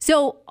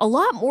 So a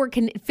lot more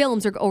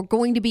films are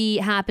going to be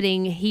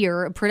happening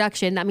here,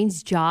 production. That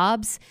means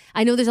jobs.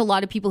 I know there's a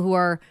lot of people who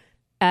are,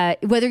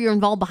 whether you're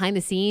involved behind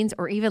the scenes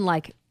or even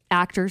like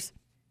actors,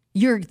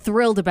 you're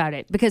thrilled about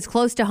it because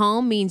close to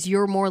home means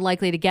you're more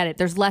likely to get it.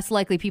 There's less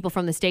likely people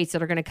from the States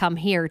that are going to come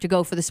here to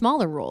go for the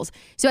smaller roles.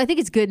 So I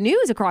think it's good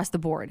news across the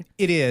board.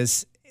 It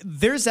is.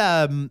 There's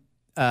a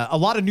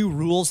lot of new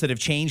rules that have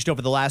changed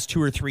over the last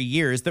 2 or 3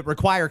 years that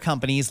require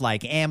companies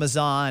like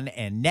Amazon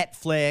and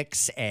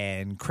Netflix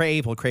and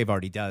Crave. Well, Crave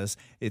already does.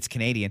 It's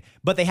Canadian.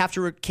 But they have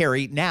to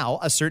carry now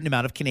a certain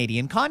amount of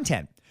Canadian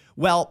content.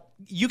 Well,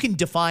 you can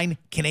define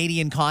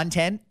Canadian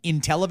content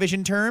in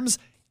television terms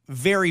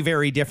very,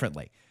 very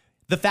differently.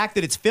 The fact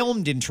that it's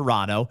filmed in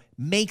Toronto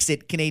makes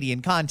it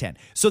Canadian content.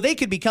 So they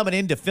could be coming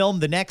in to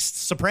film the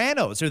next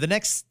Sopranos or the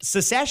next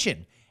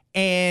Succession.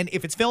 And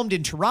if it's filmed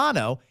in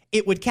Toronto,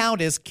 it would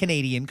count as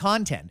Canadian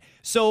content.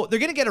 So they're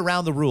going to get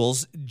around the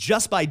rules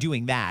just by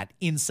doing that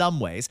in some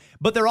ways.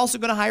 But they're also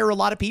going to hire a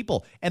lot of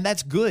people. And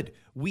that's good.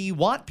 We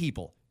want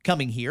people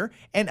coming here.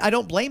 And I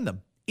don't blame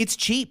them. It's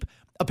cheap.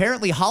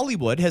 Apparently,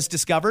 Hollywood has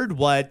discovered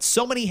what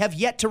so many have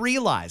yet to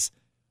realize.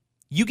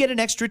 You get an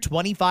extra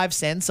 25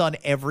 cents on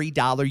every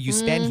dollar you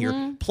spend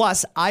here.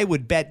 Plus, I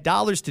would bet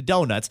dollars to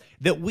donuts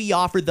that we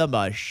offer them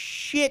a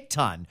shit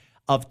ton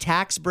of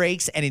tax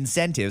breaks and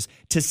incentives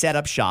to set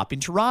up shop in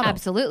Toronto.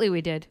 Absolutely,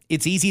 we did.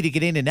 It's easy to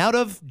get in and out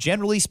of,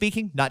 generally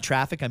speaking. Not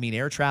traffic, I mean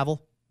air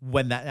travel.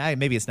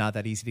 Maybe it's not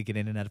that easy to get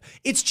in and out of.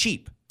 It's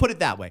cheap. Put it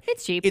that way.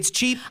 It's cheap. It's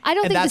cheap,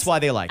 and that's why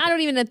they like it. I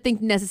don't even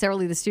think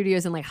necessarily the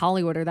studios in like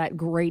Hollywood are that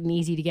great and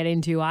easy to get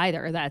into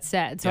either, that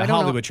said. So yeah, I don't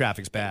Hollywood know.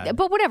 traffic's bad.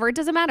 But whatever, it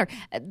doesn't matter.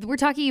 We're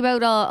talking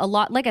about a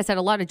lot, like I said,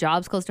 a lot of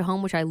jobs close to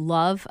home, which I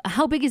love.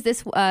 How big is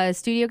this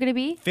studio going to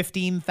be?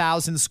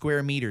 15,000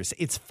 square meters.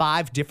 It's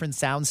 5 different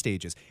sound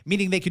stages,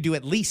 meaning they could do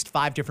at least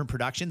 5 different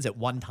productions at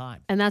one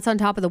time. And that's on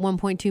top of the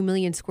 1.2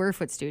 million square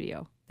foot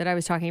studio that I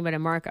was talking about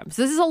in Markham.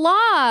 So this is a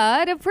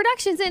lot of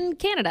productions in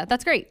Canada.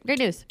 That's great. Great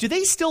news. Do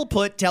they still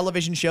put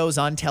television shows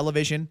on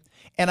television?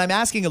 And I'm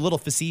asking a little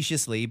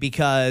facetiously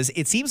because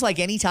it seems like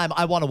anytime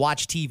I want to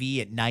watch TV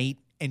at night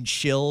and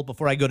chill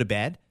before I go to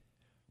bed,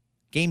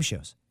 game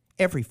shows.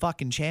 Every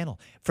fucking channel.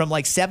 From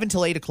like 7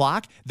 till 8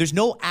 o'clock, there's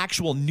no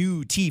actual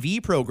new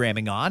TV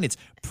programming on. It's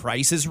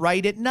Price is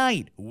Right at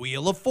night,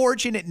 Wheel of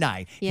Fortune at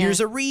night. Yeah. Here's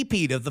a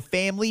repeat of The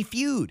Family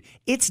Feud.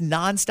 It's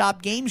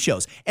nonstop game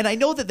shows. And I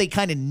know that they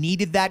kind of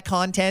needed that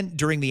content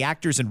during the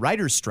actors and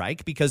writers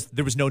strike because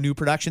there was no new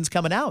productions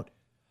coming out.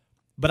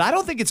 But I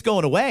don't think it's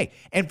going away.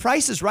 And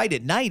Price is Right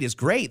at night is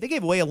great. They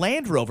gave away a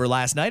Land Rover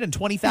last night and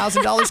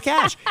 $20,000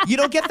 cash. You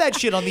don't get that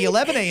shit on the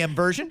 11 a.m.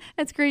 version.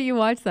 That's great. You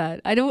watch that.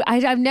 I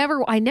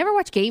never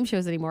watch game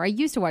shows anymore. I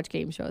used to watch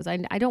game shows. I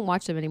don't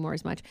watch them anymore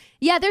as much.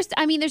 Yeah, there's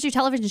your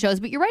television shows,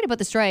 but you're right about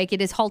the strike.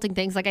 It is halting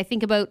things. Like I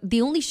think about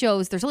the only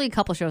shows, there's only a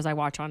couple shows I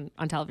watch on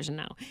television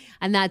now.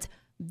 And that's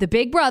the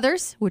Big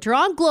Brothers, which are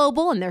on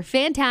Global, and they're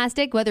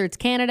fantastic, whether it's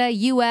Canada,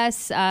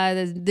 U.S.,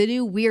 the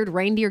new weird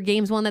reindeer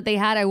games one that they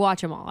had. I watch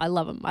them all. I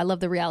love them. I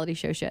love the reality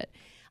show shit.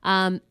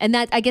 And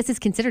that, I guess, is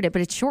considered it,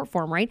 but it's short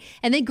form, right?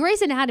 And then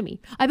Grey's Anatomy.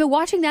 I've been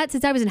watching that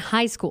since I was in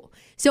high school.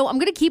 So I'm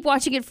going to keep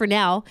watching it for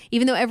now,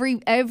 even though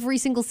every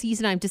single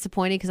season I'm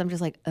disappointed because I'm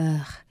just like,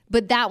 ugh.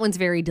 But that one's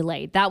very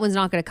delayed. That one's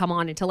not going to come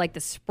on until like the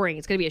spring.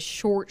 It's going to be a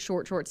short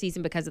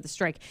season because of the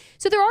strike.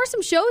 So there are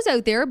some shows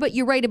out there, but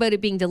you're right about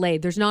it being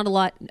delayed. There's not a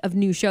lot of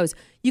new shows.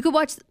 You could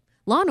watch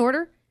Law &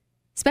 Order,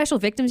 Special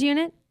Victims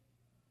Unit,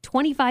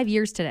 25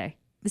 years today.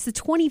 This is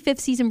the 25th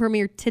season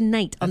premiere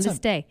tonight on this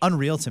day.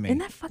 Unreal to me. Isn't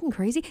that fucking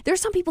crazy?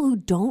 There's some people who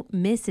don't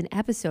miss an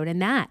episode,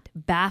 and that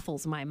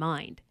baffles my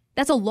mind.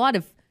 That's a lot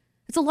of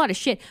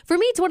shit. For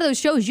me, it's one of those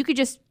shows you could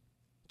just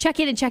check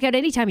in and check out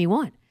anytime you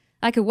want.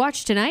 I could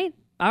watch tonight,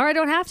 or I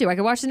don't have to. I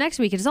could watch the next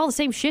week. It's all the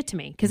same shit to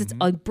me because it's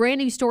a brand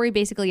new story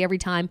basically every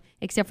time,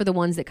 except for the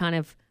ones that kind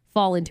of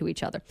fall into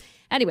each other.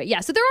 Anyway, yeah,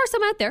 so there are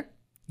some out there.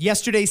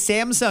 Yesterday,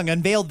 Samsung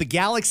unveiled the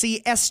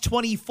Galaxy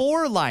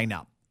S24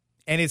 lineup.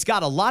 And it's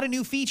got a lot of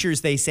new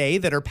features, they say,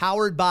 that are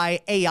powered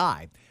by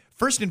AI.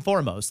 First and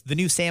foremost, the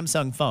new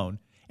Samsung phone.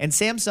 And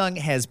Samsung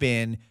has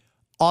been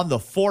on the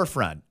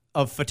forefront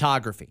of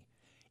photography.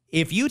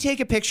 If you take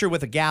a picture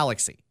with a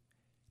Galaxy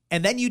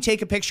and then you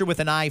take a picture with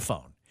an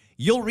iPhone,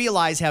 you'll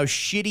realize how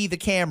shitty the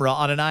camera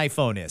on an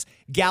iPhone is.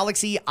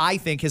 Galaxy, I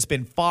think, has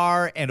been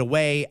far and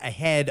away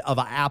ahead of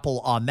Apple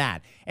on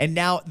that. And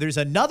now there's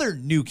another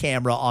new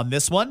camera on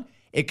this one.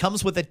 It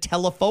comes with a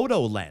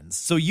telephoto lens,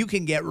 so you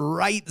can get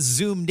right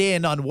zoomed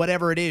in on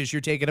whatever it is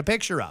you're taking a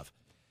picture of.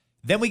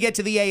 Then we get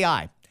to the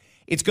AI.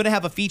 It's going to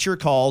have a feature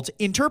called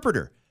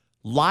Interpreter.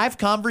 Live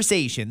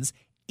conversations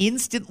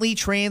instantly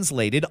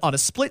translated on a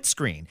split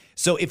screen.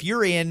 So if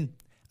you're in,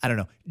 I don't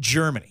know,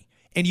 Germany,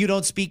 and you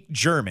don't speak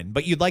German,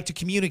 but you'd like to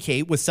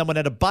communicate with someone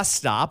at a bus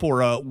stop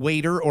or a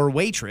waiter or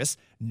waitress,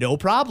 no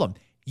problem.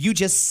 You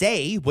just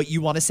say what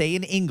you want to say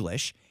in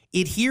English.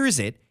 It hears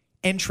it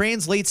and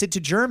translates it to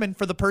German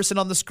for the person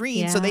on the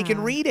screen so they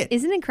can read it.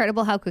 Isn't it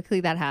incredible how quickly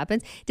that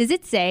happens? Does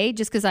it say,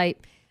 just because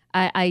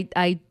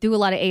I do a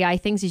lot of AI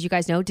things, as you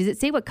guys know, does it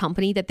say what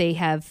company that they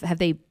have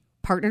they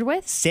partnered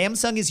with?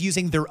 Samsung is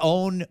using their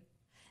own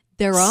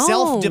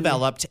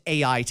self-developed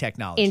AI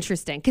technology.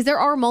 Interesting, because there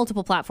are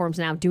multiple platforms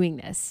now doing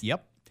this.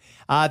 Yep.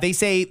 They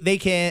say they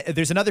can.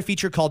 There's another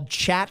feature called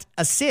Chat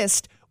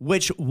Assist,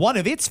 which one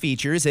of its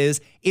features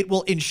is it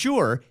will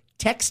ensure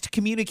text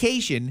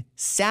communication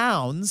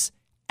sounds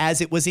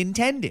as it was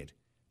intended.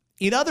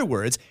 In other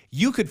words,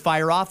 you could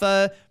fire off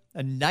a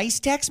nice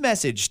text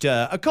message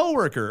to a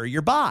coworker or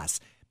your boss.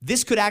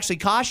 This could actually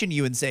caution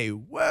you and say,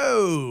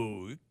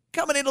 whoa,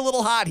 coming in a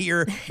little hot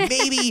here.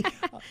 Maybe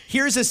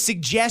here's a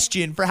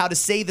suggestion for how to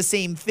say the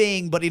same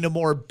thing, but in a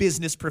more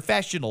business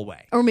professional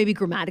way. Or maybe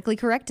grammatically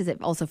correct. Does it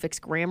also fix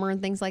grammar and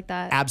things like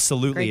that?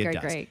 Absolutely, it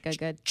does. Great.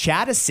 Good.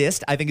 Chat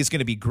Assist, I think, is going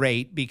to be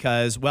great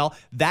because, well,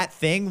 that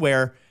thing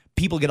where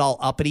people get all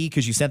uppity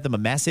because you sent them a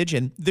message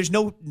and there's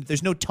no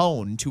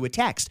tone to a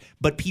text,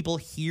 but people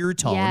hear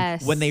tone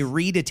when they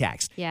read a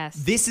text. Yes.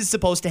 This is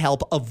supposed to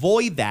help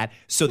avoid that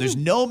so there's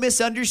no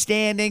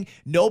misunderstanding.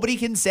 Nobody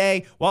can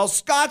say, well,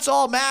 Scott's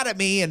all mad at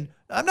me, and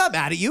I'm not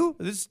mad at you.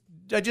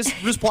 I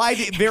just replied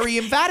very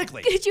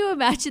emphatically. Could you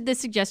imagine the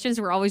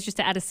suggestions were always just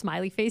to add a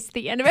smiley face at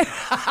the end of it?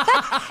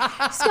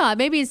 Scott,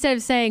 maybe instead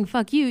of saying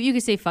fuck you, you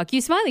could say fuck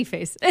you, smiley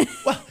face.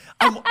 Well,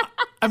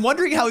 I'm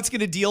wondering how it's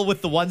going to deal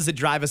with the ones that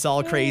drive us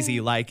all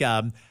crazy, like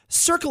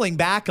circling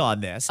back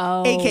on this,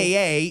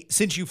 AKA,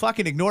 since you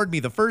fucking ignored me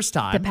the first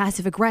time. The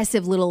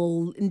passive-aggressive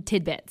little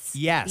tidbits.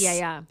 Yes.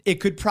 Yeah. It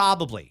could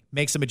probably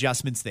make some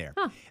adjustments there.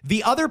 Huh.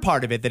 The other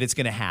part of it that it's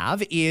going to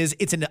have is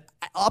it's an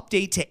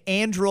update to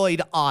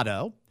Android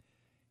Auto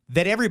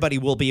that everybody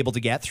will be able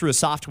to get through a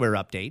software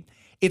update.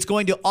 It's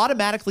going to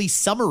automatically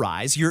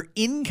summarize your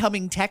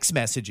incoming text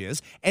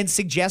messages and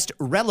suggest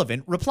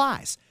relevant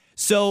replies.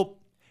 So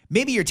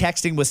maybe you're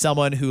texting with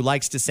someone who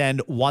likes to send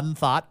one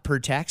thought per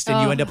text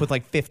and you end up with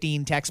like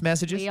 15 text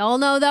messages. We all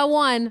know that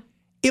one.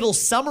 It'll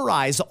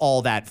summarize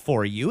all that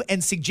for you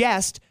and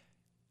suggest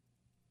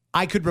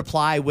I could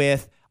reply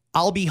with,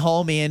 I'll be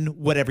home in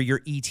whatever your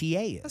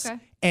ETA is. Okay.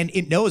 And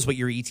it knows what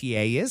your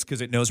ETA is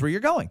because it knows where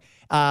you're going.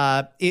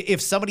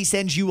 If somebody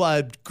sends you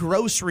a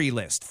grocery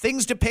list,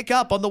 things to pick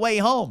up on the way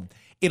home,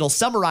 it'll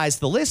summarize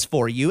the list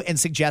for you and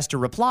suggest a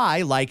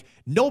reply like,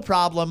 no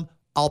problem,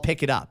 I'll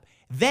pick it up.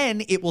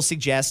 Then it will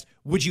suggest,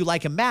 would you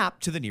like a map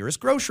to the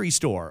nearest grocery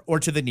store or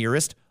to the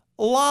nearest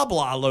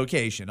Loblaw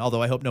location?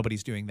 Although I hope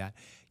nobody's doing that.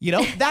 You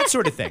know, that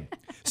sort of thing.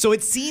 So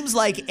it seems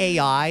like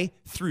AI,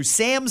 through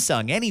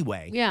Samsung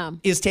anyway,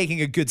 is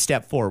taking a good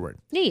step forward.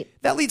 Neat.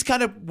 That leads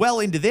kind of well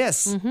into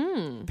this.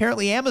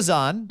 Apparently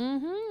Amazon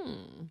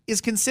is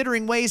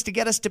considering ways to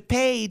get us to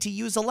pay to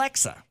use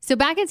Alexa. So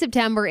back in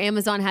September,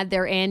 Amazon had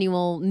their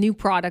annual new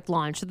product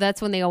launch. So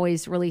that's when they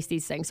always release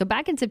these things. So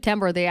back in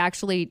September, they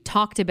actually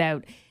talked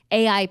about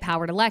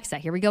AI-powered Alexa.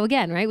 Here we go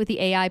again, right? With the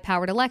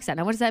AI-powered Alexa.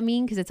 Now, what does that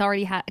mean? Because it's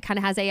already kind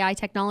of has AI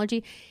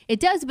technology. It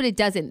does, but it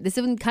doesn't. This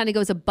one kind of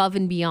goes above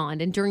and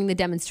beyond. And during the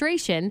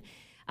demonstration,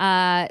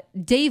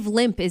 Dave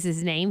Limp is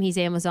his name. He's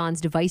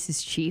Amazon's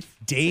devices chief.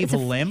 Dave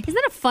Limp? Isn't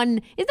that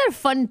a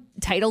fun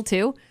title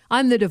too?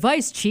 I'm the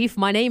device chief.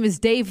 My name is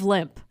Dave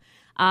Limp.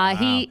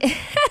 Wow.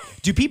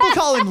 Do people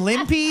call him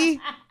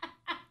Limpy?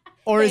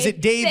 Or is it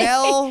Dave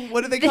L?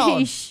 What do they call him?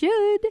 They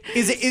should.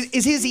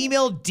 Is his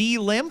email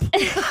D-Limp?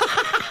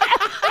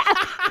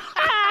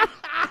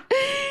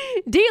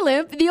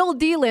 D-Limp, the old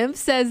D-Limp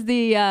says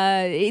it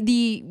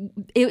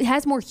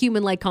has more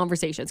human-like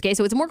conversations. Okay,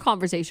 so it's more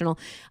conversational.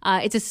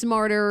 It's a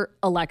smarter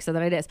Alexa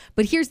than it is.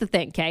 But here's the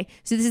thing. Okay,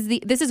 so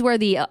this is where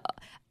the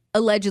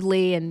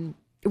allegedly and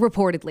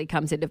reportedly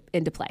comes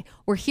into play.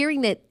 We're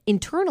hearing that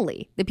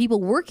internally, the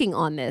people working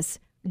on this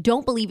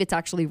don't believe it's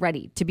actually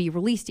ready to be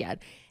released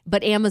yet.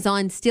 But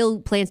Amazon still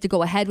plans to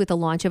go ahead with the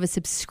launch of a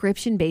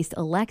subscription-based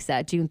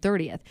Alexa June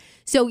 30th.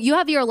 So you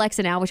have your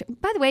Alexa now, which,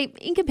 by the way,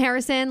 in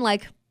comparison,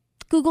 like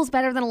Google's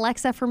better than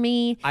Alexa for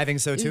me. I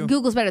think so too.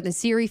 Google's better than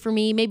Siri for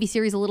me. Maybe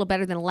Siri's a little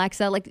better than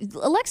Alexa. Like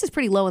Alexa's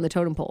pretty low in the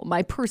totem pole,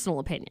 my personal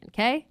opinion,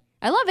 okay?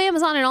 I love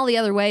Amazon in all the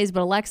other ways,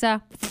 but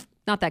Alexa,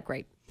 not that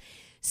great.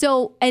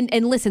 So, and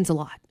listens a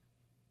lot.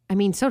 I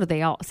mean, so do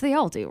they all. So they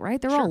all do,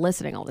 right? They're all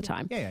listening all the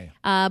time. Yeah.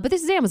 But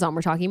this is Amazon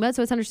we're talking about,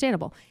 so it's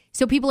understandable.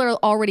 So people are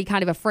already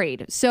kind of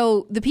afraid.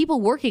 So the people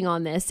working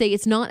on this say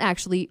it's not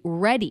actually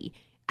ready.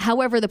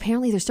 However,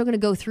 apparently they're still going to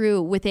go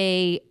through with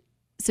a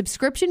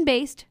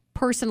subscription-based,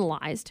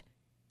 personalized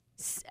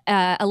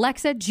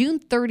Alexa. June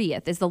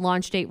 30th is the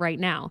launch date right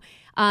now.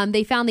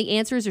 They found the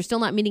answers are still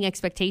not meeting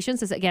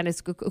expectations, as again,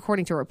 it's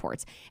according to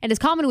reports. And as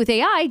common with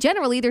AI,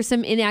 generally there's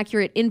some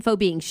inaccurate info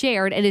being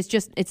shared, and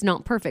it's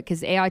not perfect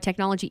because AI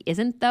technology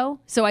isn't, though.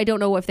 So I don't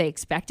know if they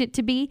expect it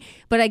to be,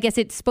 but I guess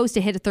it's supposed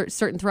to hit a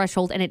certain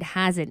threshold, and it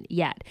hasn't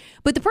yet.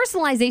 But the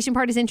personalization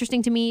part is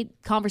interesting to me.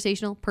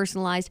 Conversational,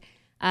 personalized.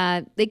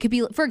 They could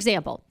be, for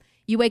example,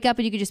 you wake up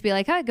and you could just be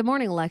like, "Hi, good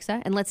morning,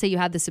 Alexa." And let's say you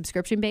have the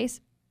subscription base.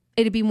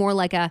 It'd be more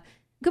like a,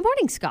 "Good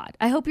morning, Scott.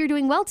 I hope you're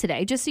doing well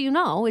today. Just so you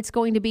know, it's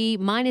going to be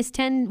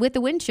 -10 with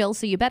the wind chill,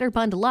 so you better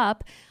bundle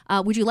up.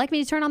 Would you like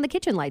me to turn on the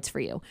kitchen lights for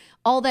you?"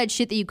 All that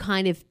shit that you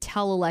kind of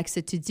tell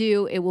Alexa to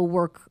do, it will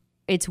work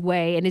its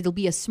way, and it'll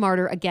be a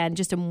smarter, again,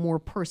 just a more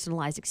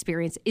personalized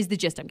experience is the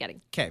gist I'm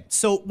getting. Okay,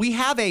 so we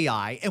have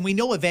AI, and we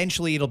know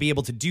eventually it'll be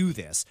able to do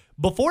this.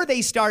 Before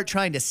they start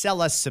trying to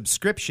sell us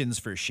subscriptions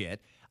for shit,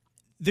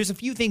 there's a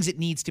few things it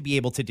needs to be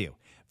able to do.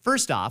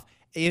 First off,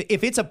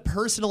 if it's a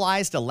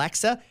personalized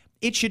Alexa,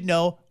 it should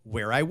know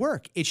where I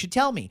work. It should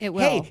tell me, It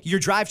will. "Hey, your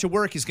drive to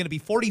work is going to be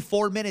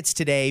 44 minutes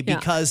today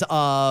because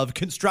of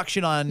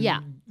construction on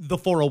the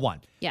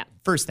 401. Yeah.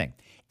 First thing.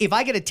 If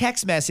I get a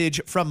text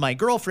message from my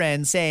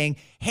girlfriend saying,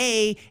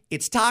 "Hey,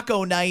 it's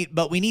taco night,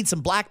 but we need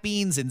some black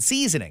beans and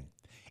seasoning,"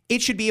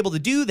 it should be able to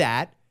do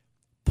that,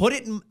 put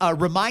it in a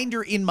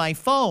reminder in my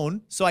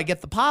phone so I get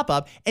the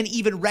pop-up, and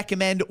even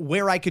recommend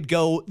where I could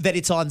go that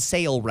it's on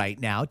sale right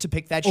now to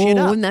pick that shit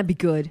up. Wouldn't that be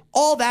good?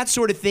 All that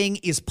sort of thing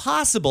is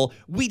possible.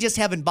 We just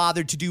haven't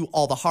bothered to do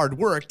all the hard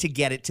work to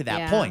get it to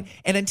that point.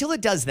 And until it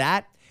does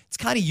that, it's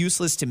kind of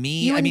useless to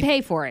me. You wouldn't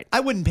pay for it. I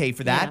wouldn't pay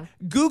for that.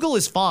 Yeah. Google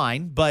is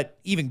fine, but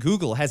even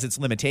Google has its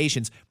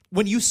limitations.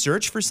 When you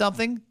search for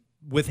something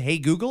with Hey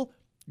Google,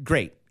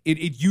 great.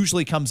 It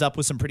usually comes up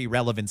with some pretty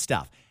relevant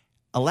stuff.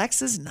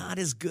 Alexa's not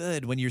as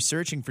good when you're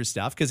searching for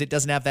stuff because it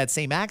doesn't have that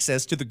same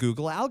access to the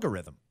Google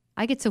algorithm.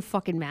 I get so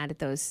fucking mad at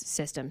those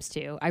systems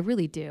too. I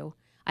really do.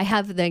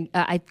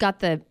 I've got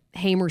the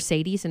Hey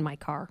Mercedes in my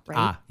car, right?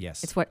 Ah,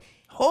 yes. It's what...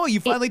 Oh, you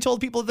finally told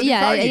people the new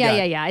car you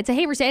got. Yeah. It's a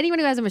Hey Mercedes. Anyone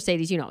who has a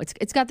Mercedes, you know,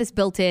 it's got this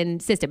built-in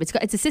system.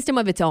 It's a system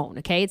of its own.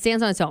 Okay, it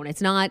stands on its own.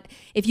 It's not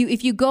if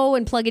you go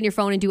and plug in your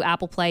phone and do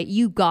Apple Play,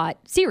 you got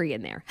Siri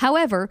in there.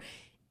 However,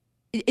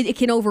 it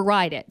can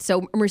override it.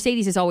 So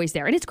Mercedes is always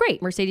there, and it's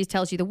great. Mercedes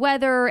tells you the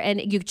weather,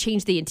 and you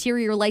change the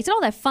interior lights and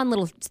all that fun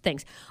little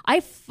things.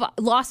 I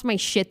lost my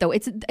shit though.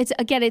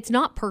 It's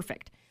not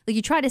perfect. Like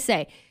you try to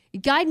say,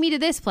 "Guide me to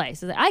this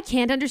place." I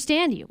can't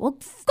understand you. Well,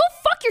 go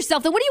fuck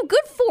yourself then. What are you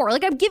good for?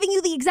 Like, I'm giving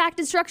you the exact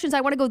instructions.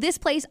 I want to go this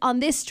place on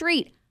this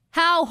street.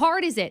 How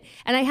hard is it?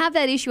 And I have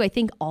that issue. I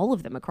think all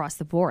of them across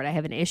the board I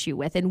have an issue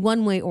with in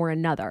one way or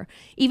another.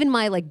 Even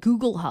my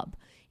Google Hub.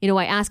 You know,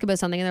 I ask about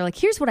something and they're like,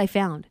 "Here's what I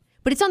found."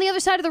 But it's on the other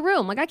side of the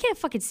room. Like, I can't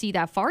fucking see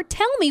that far.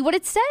 Tell me what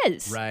it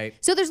says. Right.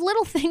 So there's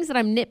little things that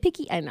I'm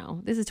nitpicky. I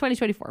know, this is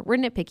 2024. We're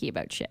nitpicky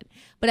about shit.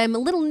 But I'm a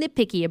little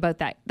nitpicky about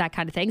that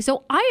kind of thing.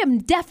 So I am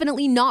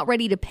definitely not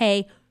ready to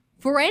pay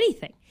for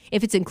anything.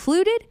 If it's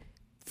included,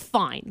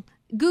 fine.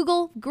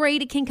 Google,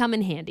 great. It can come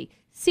in handy.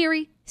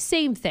 Siri,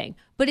 same thing.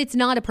 But it's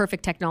not a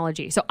perfect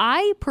technology. So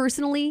I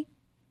personally...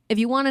 If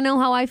you want to know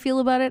how I feel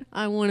about it,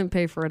 I wouldn't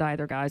pay for it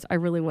either, guys. I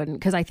really wouldn't,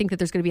 because I think that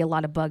there's going to be a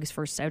lot of bugs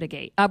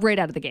right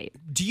out of the gate.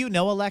 Do you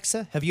know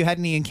Alexa? Have you had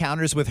any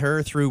encounters with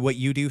her through what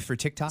you do for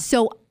TikTok?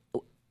 So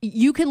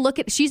you can look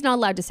at, she's not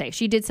allowed to say.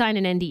 She did sign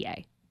an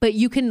NDA. But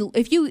you can,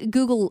 if you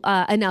Google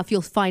enough,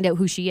 you'll find out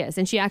who she is.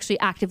 And she actually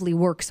actively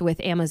works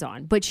with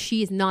Amazon, but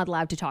she is not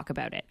allowed to talk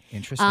about it.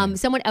 Interesting.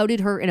 Someone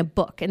outed her in a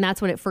book, and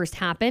that's when it first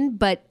happened.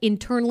 But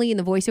internally in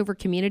the voiceover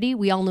community,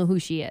 we all know who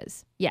she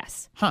is.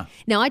 Yes. Huh.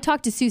 Now, I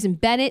talk to Susan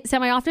Bennett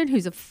semi-often,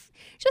 who's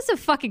just a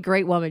fucking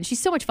great woman. She's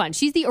so much fun.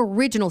 She's the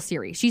original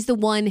Siri. She's the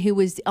one who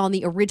was on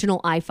the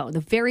original iPhone, the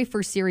very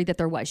first Siri that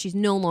there was. She's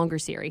no longer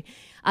Siri.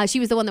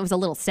 She was the one that was a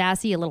little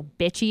sassy, a little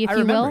bitchy, if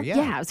you will.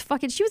 Yeah, it was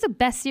fucking. She was the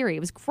best Siri.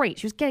 It was great.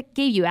 She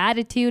gave you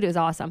attitude. It was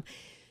awesome.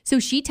 So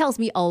she tells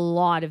me a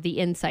lot of the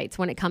insights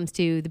when it comes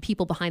to the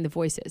people behind the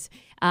voices.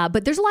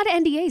 But there's a lot of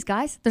NDAs,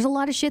 guys. There's a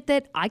lot of shit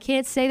that I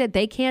can't say, that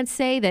they can't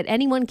say, that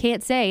anyone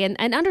can't say.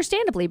 And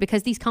understandably,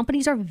 because these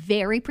companies are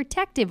very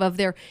protective of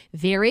their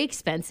very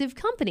expensive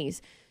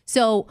companies.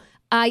 So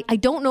I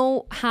don't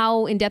know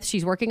how in-depth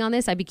she's working on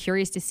this. I'd be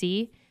curious to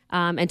see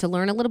and to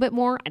learn a little bit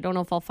more. I don't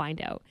know if I'll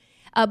find out.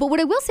 But what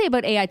I will say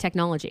about AI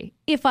technology,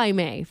 if I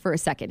may, for a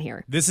second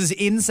here. This is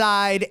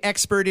inside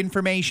expert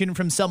information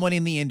from someone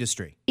in the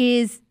industry.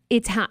 Is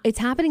it's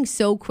happening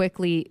so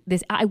quickly.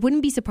 I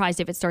wouldn't be surprised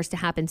if it starts to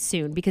happen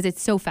soon because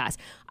it's so fast.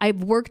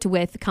 I've worked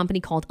with a company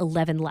called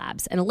 11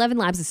 Labs, and 11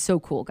 Labs is so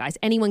cool, guys.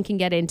 Anyone can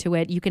get into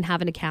it. You can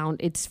have an account.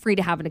 It's free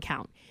to have an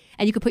account.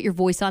 And you can put your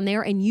voice on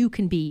there, and you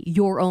can be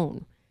your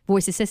own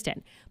voice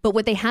assistant. But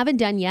what they haven't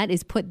done yet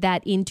is put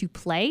that into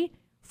play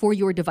for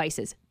your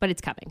devices. But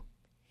it's coming.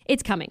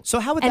 It's coming.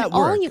 So how would that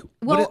work?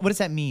 What does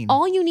that mean?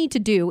 All you need to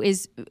do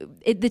is,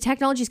 the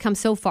technology's come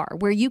so far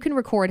where you can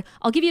record.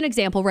 I'll give you an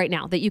example right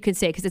now that you can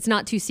say, because it's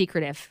not too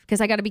secretive, because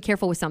I got to be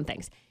careful with some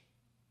things.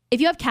 If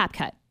you have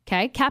CapCut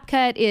Okay.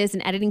 CapCut is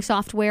an editing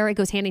software. It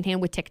goes hand in hand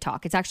with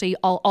TikTok. It's actually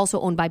also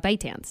owned by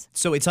ByteDance.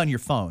 So it's on your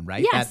phone,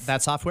 right? Yes.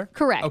 That software?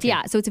 Correct. Okay.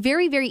 Yeah. So it's a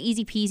very, very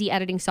easy peasy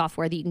editing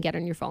software that you can get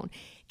on your phone.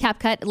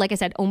 CapCut, like I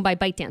said, owned by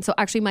ByteDance. So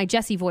actually my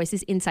Jessie voice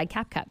is inside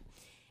CapCut.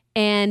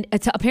 And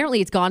apparently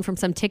it's gone from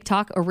some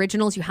TikTok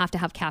originals. You have to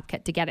have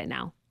CapCut to get it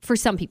now for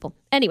some people.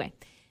 Anyway,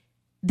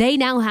 they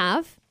now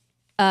have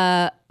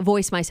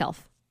Voice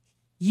Myself.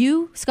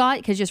 You,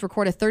 Scott, can just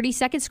record a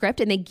 30-second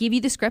script and they give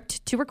you the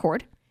script to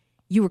record.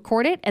 You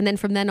record it, and then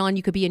from then on,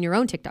 you could be in your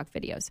own TikTok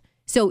videos.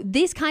 So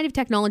this kind of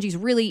technology is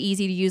really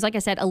easy to use. Like I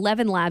said,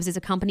 11 Labs is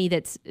a company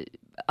that's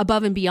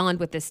above and beyond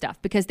with this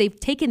stuff because they've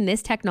taken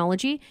this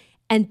technology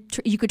and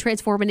you could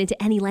transform it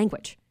into any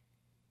language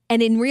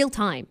and in real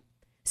time.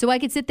 So I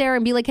could sit there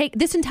and be like, hey,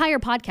 this entire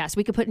podcast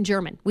we could put in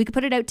German. We could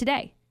put it out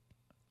today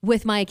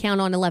with my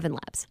account on 11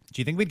 Labs.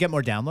 Do you think we'd get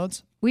more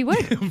downloads? We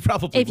would.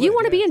 Probably If you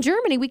want to be in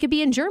Germany, we could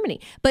be in Germany.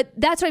 But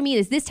that's what I mean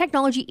is this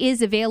technology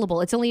is available.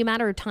 It's only a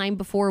matter of time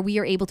before we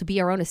are able to be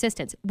our own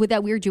assistants. Would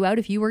that weird you out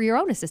if you were your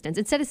own assistants?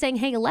 Instead of saying,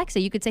 hey, Alexa,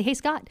 you could say, hey,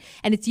 Scott.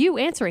 And it's you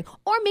answering.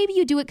 Or maybe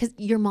you do it because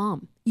your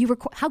mom.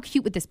 How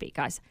cute would this be,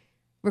 guys?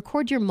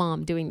 Record your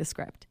mom doing the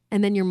script.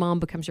 And then your mom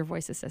becomes your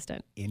voice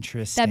assistant.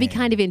 Interesting. That'd be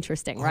kind of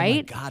interesting,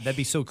 right? Oh my God, that'd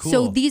be so cool.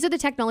 So these are the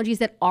technologies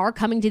that are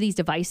coming to these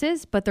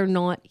devices, but they're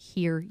not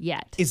here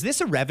yet. Is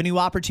this a revenue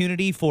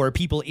opportunity for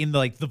people in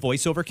the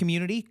voiceover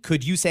community?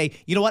 Could you say,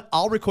 you know what,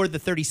 I'll record the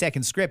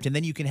 30-second script and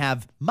then you can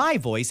have my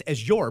voice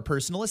as your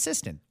personal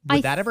assistant?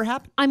 Would that ever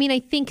happen? I mean,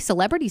 I think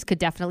celebrities could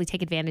definitely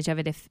take advantage of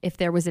it if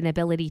there was an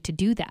ability to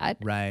do that.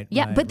 Right.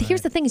 Yeah, right, but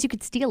here's the thing is you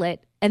could steal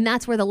it, and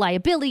that's where the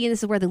liability and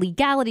this is where the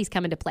legalities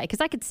come into play. Because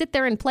I could sit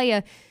there and play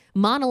a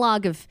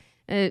monologue of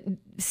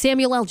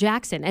Samuel L.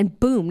 Jackson, and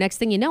boom, next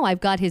thing you know, I've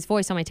got his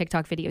voice on my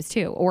TikTok videos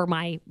too, or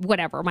my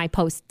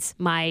posts,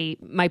 my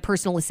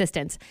personal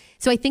assistants.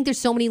 So I think there's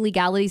so many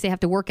legalities they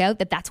have to work out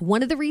that's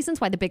one of the reasons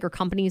why the bigger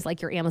companies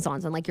like your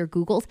Amazons and like your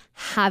Googles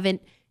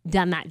haven't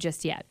done that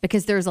just yet,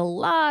 because there's a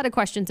lot of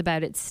questions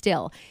about it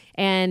still.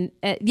 And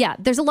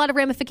there's a lot of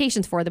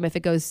ramifications for them if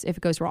it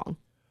goes wrong.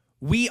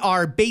 We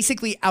are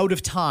basically out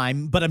of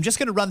time, but I'm just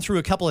going to run through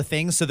a couple of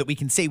things so that we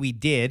can say we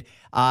did.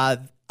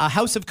 A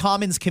House of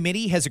Commons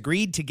committee has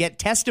agreed to get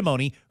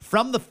testimony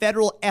from the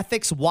federal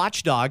ethics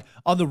watchdog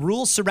on the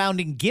rules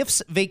surrounding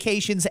gifts,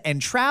 vacations,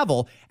 and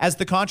travel as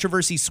the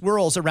controversy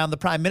swirls around the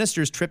Prime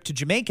Minister's trip to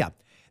Jamaica.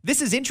 This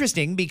is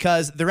interesting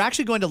because they're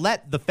actually going to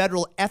let the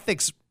federal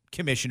ethics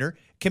commissioner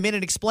come in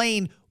and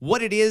explain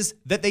what it is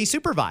that they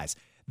supervise.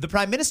 The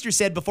Prime Minister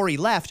said before he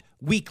left,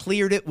 we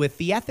cleared it with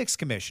the ethics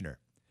commissioner.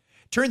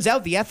 Turns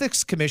out the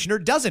ethics commissioner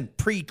doesn't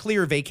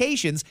pre-clear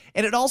vacations,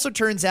 and it also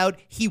turns out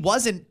he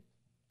wasn't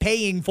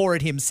paying for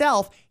it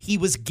himself. He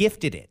was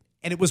gifted it,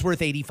 and it was worth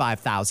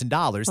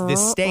 $85,000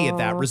 this stay at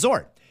that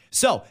resort.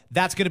 So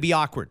that's going to be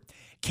awkward.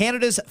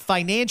 Canada's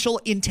Financial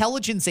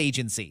Intelligence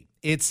Agency,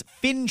 it's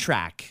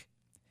FINTRAC,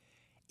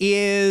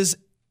 is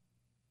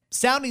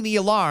sounding the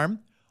alarm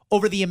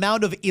over the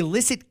amount of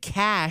illicit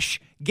cash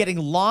getting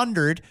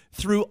laundered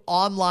through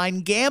online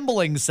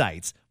gambling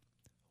sites.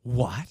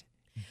 What?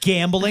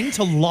 Gambling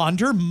to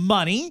launder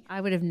money? I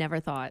would have never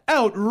thought.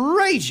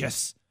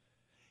 Outrageous.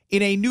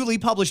 In a newly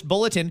published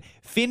bulletin,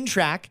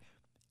 FINTRAC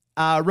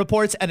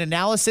reports an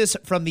analysis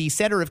from the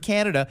Centre of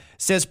Canada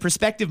says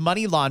prospective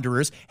money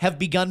launderers have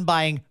begun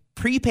buying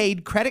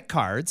prepaid credit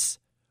cards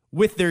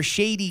with their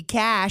shady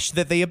cash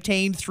that they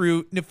obtained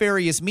through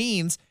nefarious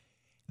means.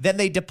 Then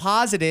they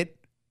deposit it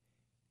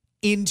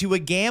into a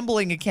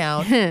gambling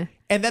account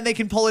and then they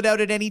can pull it out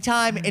at any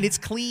time and it's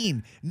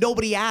clean.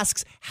 Nobody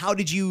asks, how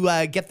did you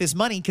get this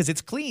money? Because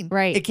it's clean.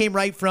 Right. It came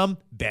right from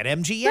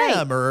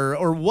BetMGM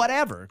or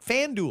whatever,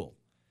 FanDuel.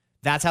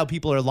 That's how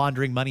people are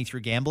laundering money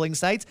through gambling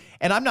sites.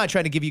 And I'm not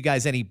trying to give you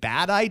guys any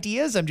bad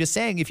ideas. I'm just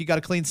saying if you got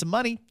to clean some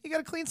money, you got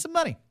to clean some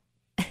money.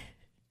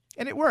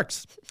 And it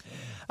works.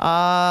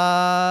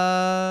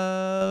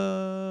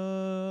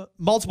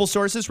 Multiple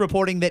sources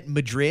reporting that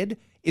Madrid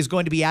is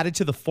going to be added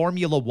to the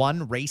Formula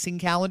One racing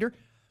calendar.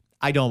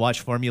 I don't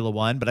watch Formula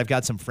One, but I've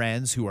got some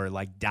friends who are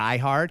like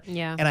diehard.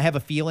 Yeah. And I have a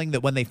feeling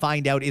that when they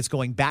find out it's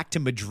going back to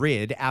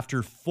Madrid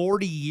after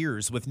 40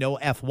 years with no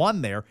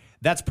F1 there,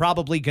 that's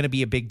probably going to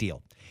be a big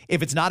deal.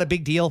 If it's not a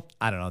big deal,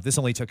 I don't know. This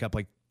only took up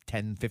like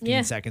 10,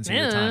 15 seconds of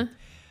your time.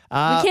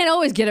 We can't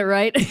always get it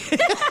right.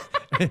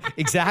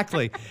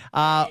 Exactly.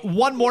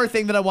 One more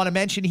thing that I want to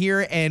mention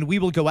here, and we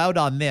will go out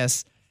on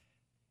this.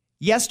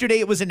 Yesterday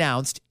it was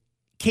announced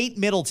Kate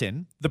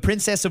Middleton, the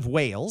Princess of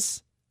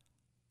Wales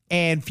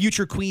and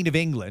future Queen of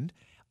England,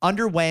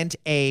 underwent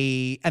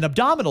an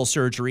abdominal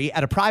surgery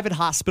at a private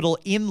hospital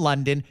in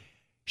London.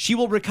 She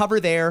will recover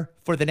there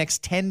for the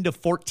next 10 to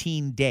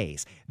 14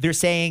 days. They're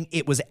saying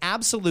it was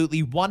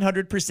absolutely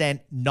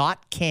 100%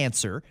 not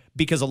cancer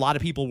because a lot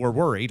of people were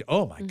worried,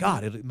 oh my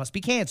God, it must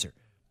be cancer.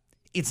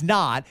 It's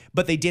not,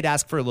 but they did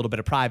ask for a little bit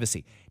of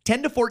privacy.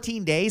 10 to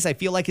 14 days, I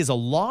feel like, is a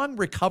long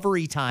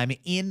recovery time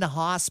in the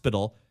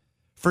hospital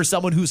for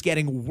someone who's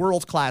getting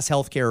world-class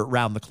healthcare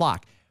around the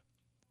clock.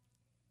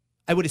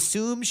 I would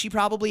assume she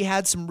probably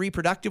had some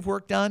reproductive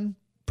work done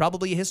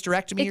probably a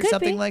hysterectomy It or could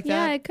something be. like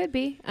Yeah, that. it could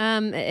be.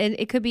 And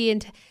it could be.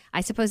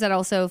 I suppose that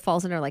also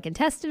falls under like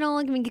intestinal.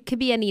 I mean, it could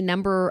be any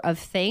number of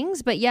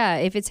things. But yeah,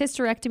 if it's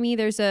hysterectomy,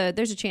 there's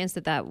a chance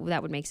that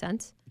would make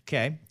sense.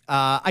 Okay.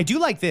 I do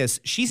like this.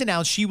 She's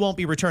announced she won't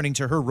be returning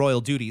to her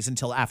royal duties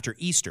until after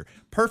Easter.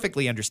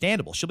 Perfectly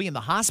understandable. She'll be in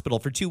the hospital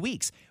for 2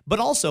 weeks. But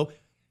also,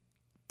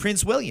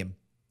 Prince William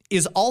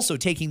is also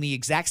taking the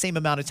exact same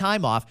amount of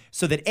time off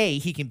so that A,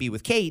 he can be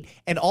with Kate,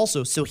 and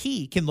also so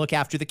he can look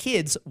after the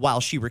kids while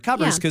she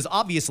recovers. Because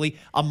obviously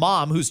a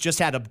mom who's just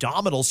had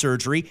abdominal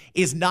surgery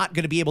is not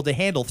going to be able to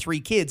handle 3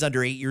 kids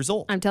under 8 years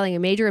old. I'm telling you,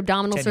 major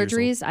abdominal 10 years old.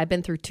 surgeries. I've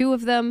been through 2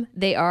 of them.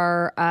 They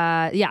are,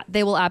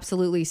 they will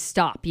absolutely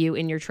stop you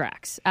in your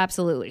tracks.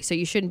 Absolutely. So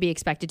you shouldn't be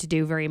expected to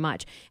do very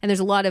much. And there's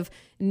a lot of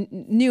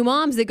new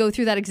moms that go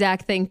through that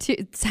exact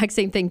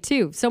same thing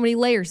too. So many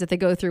layers that they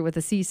go through with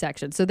a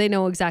C-section. So they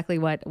know exactly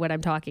what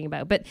I'm talking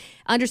about. But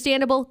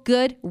understandable,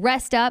 good,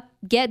 rest up,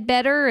 get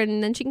better,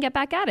 and then she can get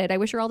back at it. I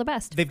wish her all the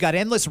best. They've got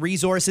endless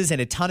resources and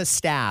a ton of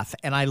staff.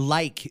 And I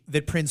like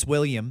that Prince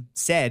William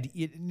said,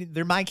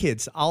 they're my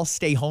kids. I'll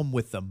stay home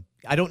with them.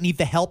 I don't need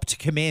the help to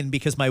come in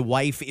because my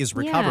wife is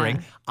recovering.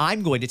 Yeah.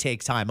 I'm going to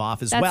take time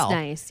off as That's well.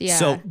 nice, yeah.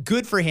 So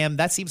good for him.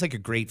 That seems like a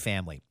great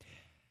family.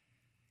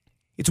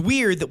 It's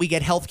weird that we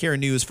get healthcare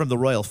news from the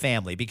royal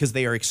family because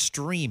they are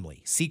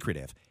extremely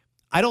secretive.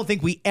 I don't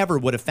think we ever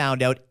would have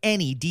found out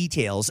any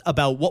details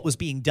about what was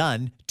being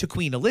done to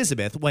Queen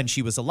Elizabeth when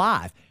she was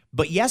alive.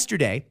 But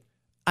yesterday,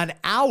 an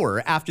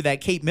hour after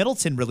that Kate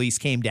Middleton release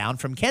came down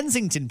from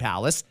Kensington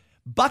Palace,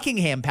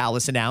 Buckingham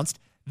Palace announced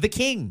the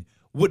king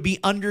would be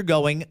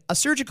undergoing a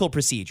surgical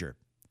procedure.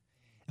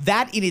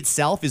 That in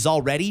itself is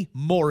already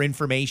more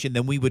information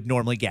than we would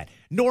normally get.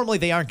 Normally,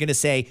 they aren't going to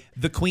say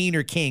the queen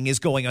or king is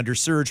going under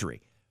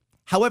surgery.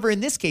 However, in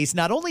this case,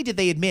 not only did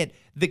they admit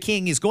the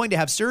king is going to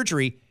have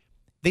surgery,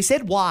 they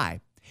said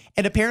why.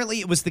 And apparently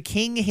it was the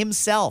king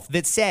himself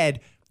that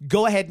said,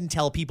 go ahead and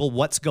tell people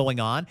what's going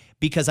on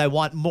because I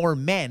want more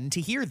men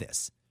to hear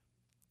this.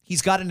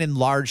 He's got an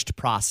enlarged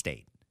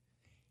prostate.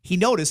 He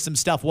noticed some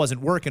stuff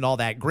wasn't working all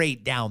that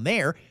great down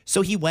there,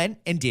 so he went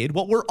and did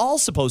what we're all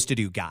supposed to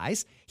do,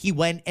 guys. He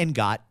went and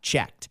got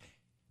checked.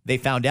 They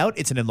found out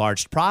it's an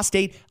enlarged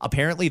prostate.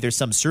 Apparently, there's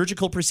some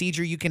surgical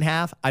procedure you can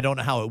have. I don't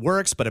know how it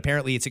works, but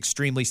apparently it's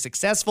extremely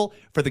successful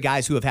for the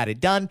guys who have had it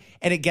done,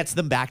 and it gets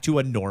them back to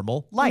a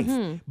normal life.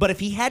 But if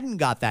he hadn't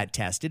got that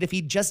tested, if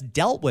he just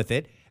dealt with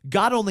it,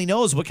 God only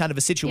knows what kind of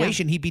a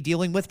situation he'd be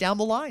dealing with down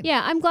the line.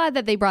 Yeah, I'm glad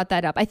that they brought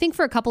that up. I think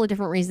for a couple of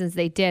different reasons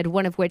they did,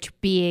 one of which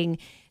being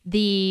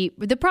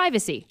the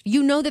privacy.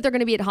 You know that they're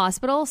going to be at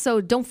hospital,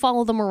 so don't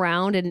follow them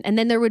around. And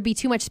then there would be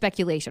too much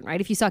speculation, right?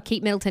 If you saw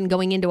Kate Middleton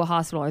going into a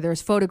hospital or there's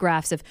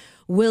photographs of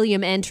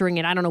William entering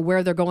it, I don't know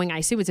where they're going. I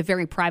assume it's a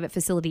very private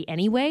facility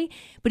anyway.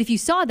 But if you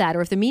saw that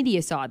or if the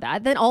media saw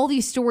that, then all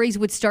these stories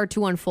would start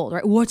to unfold,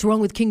 right? What's wrong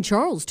with King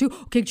Charles too?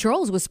 King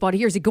Charles was spotted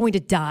here. Is he going to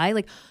die?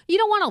 Like, you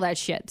don't want all that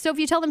shit. So if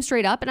you tell them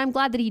straight up, and I'm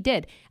glad that he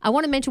did. I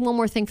want to mention one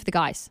more thing for the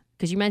guys.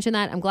 Because you mentioned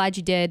that. I'm glad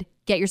you did.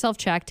 Get yourself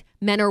checked.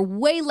 Men are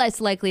way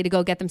less likely to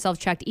go get themselves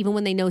checked, even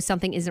when they know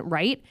something isn't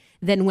right,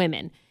 than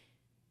women.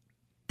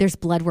 There's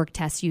blood work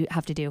tests you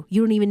have to do.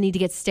 You don't even need to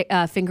get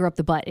finger up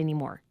the butt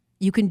anymore.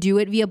 You can do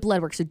it via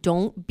blood work, so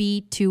don't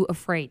be too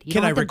afraid.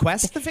 Can I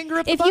request the finger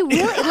up the if butt? you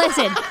really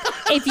listen,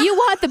 if you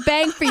want the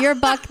bang for your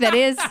buck, that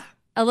is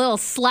a little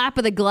slap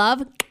of the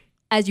glove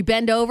as you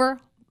bend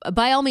over.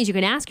 By all means, you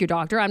can ask your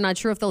doctor. I'm not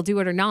sure if they'll do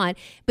it or not,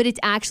 but it's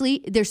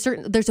actually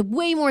there's a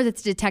way more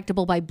that's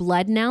detectable by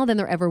blood now than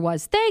there ever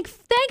was.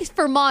 Thanks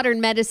for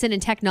modern medicine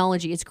and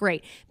technology. It's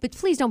great, but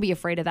please don't be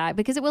afraid of that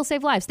because it will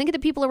save lives. Think of the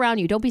people around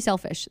you. Don't be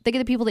selfish. Think of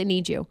the people that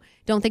need you.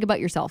 Don't think about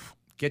yourself.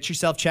 Get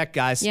yourself checked,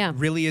 guys. Yeah.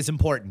 Really is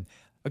important.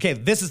 Okay,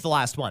 this is the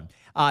last one.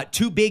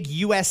 2 big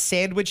U.S.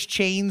 sandwich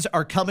chains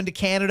are coming to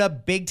Canada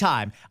big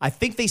time. I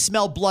think they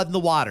smell blood in the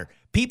water.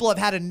 People have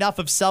had enough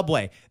of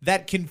Subway.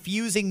 That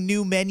confusing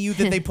new menu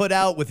that they put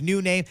out with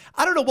new names.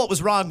 I don't know what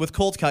was wrong with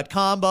Cold Cut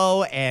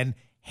Combo and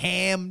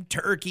ham,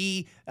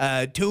 turkey,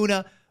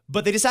 tuna,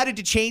 but they decided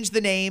to change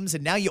the names,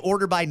 and now you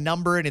order by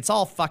number, and it's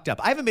all fucked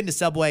up. I haven't been to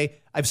Subway.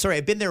 I've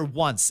been there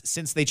once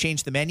since they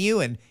changed the menu,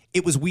 and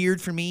it was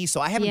weird for me, so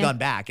I haven't gone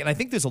back. And I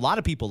think there's a lot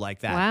of people like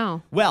that.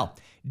 Wow. Well,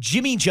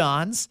 Jimmy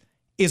John's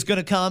is going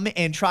to come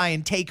and try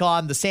and take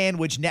on the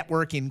sandwich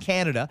network in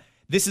Canada.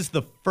 This is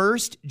the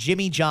first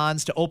Jimmy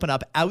John's to open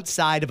up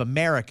outside of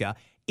America.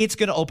 It's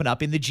going to open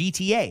up in the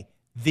GTA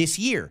this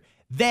year.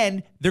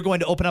 Then they're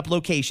going to open up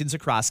locations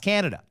across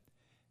Canada.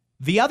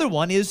 The other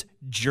one is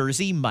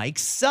Jersey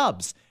Mike's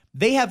Subs.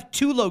 They have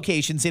 2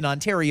 locations in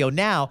Ontario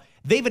now.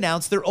 They've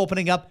announced they're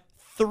opening up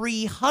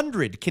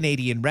 300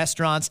 Canadian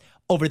restaurants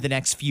over the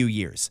next few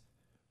years.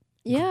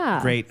 Yeah.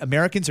 Great.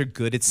 Americans are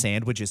good at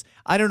sandwiches.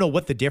 I don't know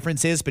what the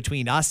difference is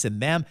between us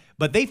and them,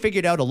 but they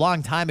figured out a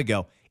long time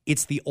ago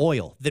it's the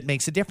oil that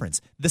makes a difference.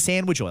 The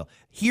sandwich oil.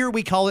 Here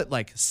we call it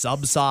like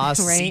sub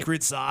sauce, Right.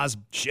 secret sauce,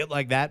 shit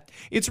like that.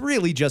 It's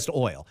really just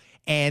oil.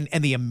 And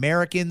the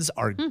Americans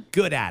are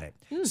good at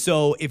it.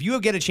 So if you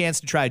get a chance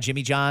to try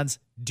Jimmy John's,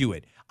 do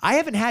it. I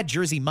haven't had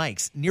Jersey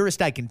Mike's,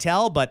 nearest I can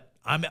tell, but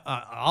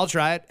I'll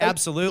try it.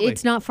 Absolutely.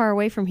 It's not far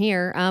away from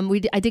here.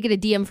 I did get a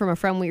DM from a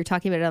friend when we were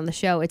talking about it on the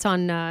show. It's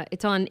on.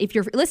 If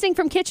you're listening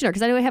from Kitchener,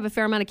 because I know we have a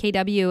fair amount of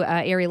KW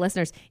area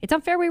listeners. It's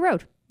on Fairway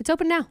Road. It's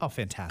open now. Oh,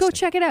 fantastic! Go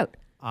check it out.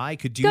 I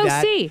could do Go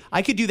that. see.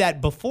 I could do that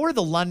before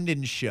the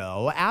London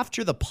show,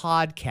 after the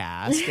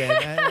podcast.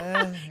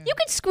 And, You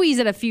could squeeze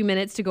it a few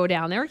minutes to go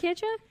down there,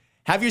 can't you?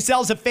 have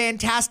yourselves a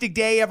fantastic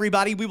day,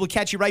 everybody. We will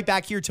catch you right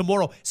back here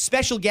tomorrow.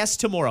 Special guest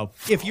tomorrow.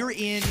 If you're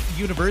in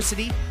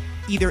university,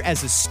 either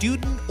as a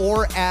student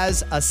or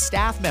as a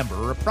staff member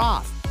or a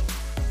prof,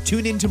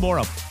 tune in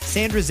tomorrow.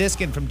 Sandra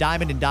Ziskin from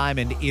Diamond &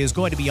 Diamond is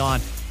going to be on,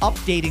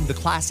 updating the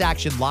class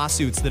action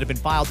lawsuits that have been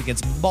filed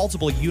against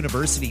multiple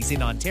universities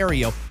in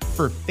Ontario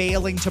for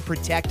failing to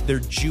protect their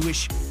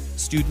Jewish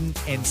student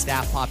and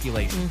staff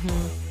population.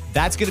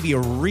 That's going to be a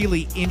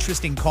really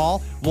interesting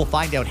call. We'll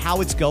find out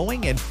how it's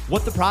going and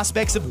what the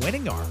prospects of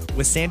winning are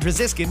with Sandra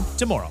Ziskin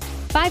tomorrow.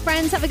 Bye,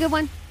 friends. Have a good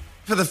one.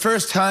 For the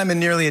first time in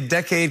nearly a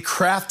decade,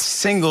 Kraft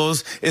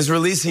Singles is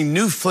releasing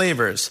new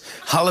flavors: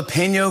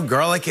 jalapeno,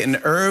 garlic, and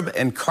herb,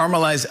 and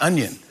caramelized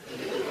onion.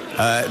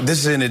 This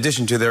is in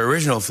addition to their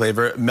original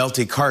flavor,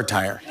 melty car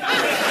tire.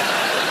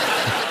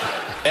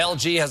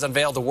 LG has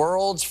unveiled the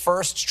world's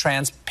first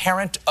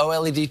transparent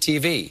OLED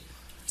TV.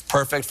 It's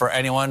perfect for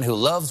anyone who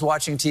loves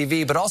watching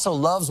TV, but also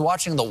loves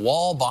watching the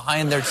wall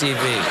behind their TV.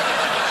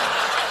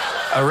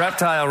 A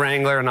reptile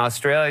wrangler in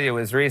Australia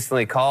was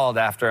recently called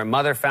after a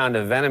mother found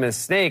a venomous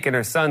snake in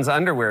her son's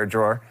underwear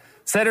drawer.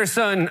 Said her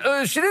son,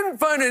 she didn't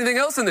find anything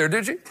else in there,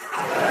 did she?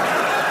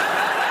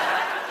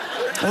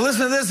 Well,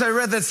 listen to this. I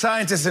read that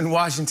scientists in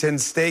Washington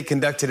State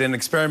conducted an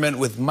experiment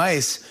with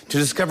mice to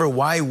discover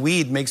why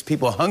weed makes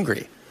people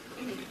hungry.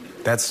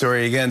 That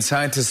story again.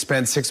 Scientists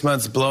spent 6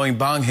 months blowing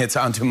bong hits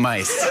onto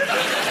mice.